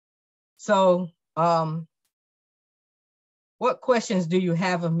 So what questions do you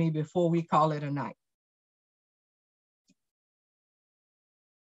have of me before we call it a night?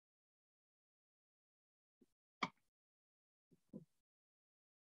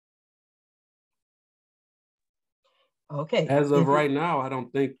 Okay. As of right now, I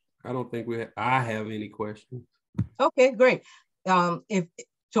don't think I have any questions. Okay, great. If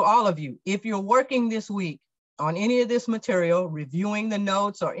to all of you, if you're working this week on any of this material, reviewing the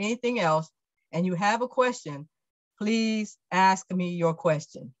notes or anything else, and you have a question, please ask me your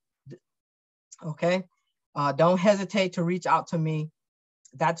question. Okay. Don't hesitate to reach out to me.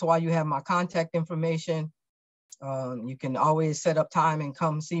 That's why you have my contact information. You can always set up time and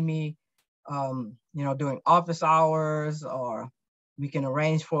come see me, during office hours, or we can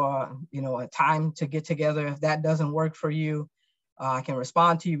arrange for, a time to get together. If that doesn't work for you, I can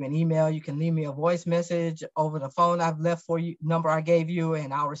respond to you in email. You can leave me a voice message over the phone I've left for you, number I gave you,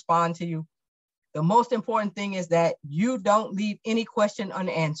 and I'll respond to you. The most important thing is that you don't leave any question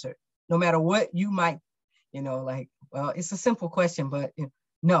unanswered, no matter what you might, well, it's a simple question, but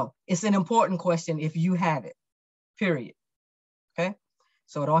no, it's an important question if you have it, period. Okay.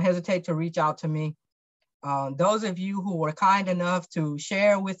 So don't hesitate to reach out to me. Those of you who were kind enough to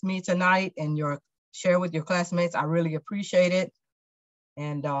share with me tonight and share with your classmates, I really appreciate it.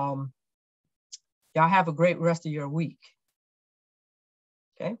 And y'all have a great rest of your week.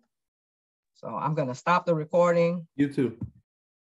 Okay. So I'm going to stop the recording. You too.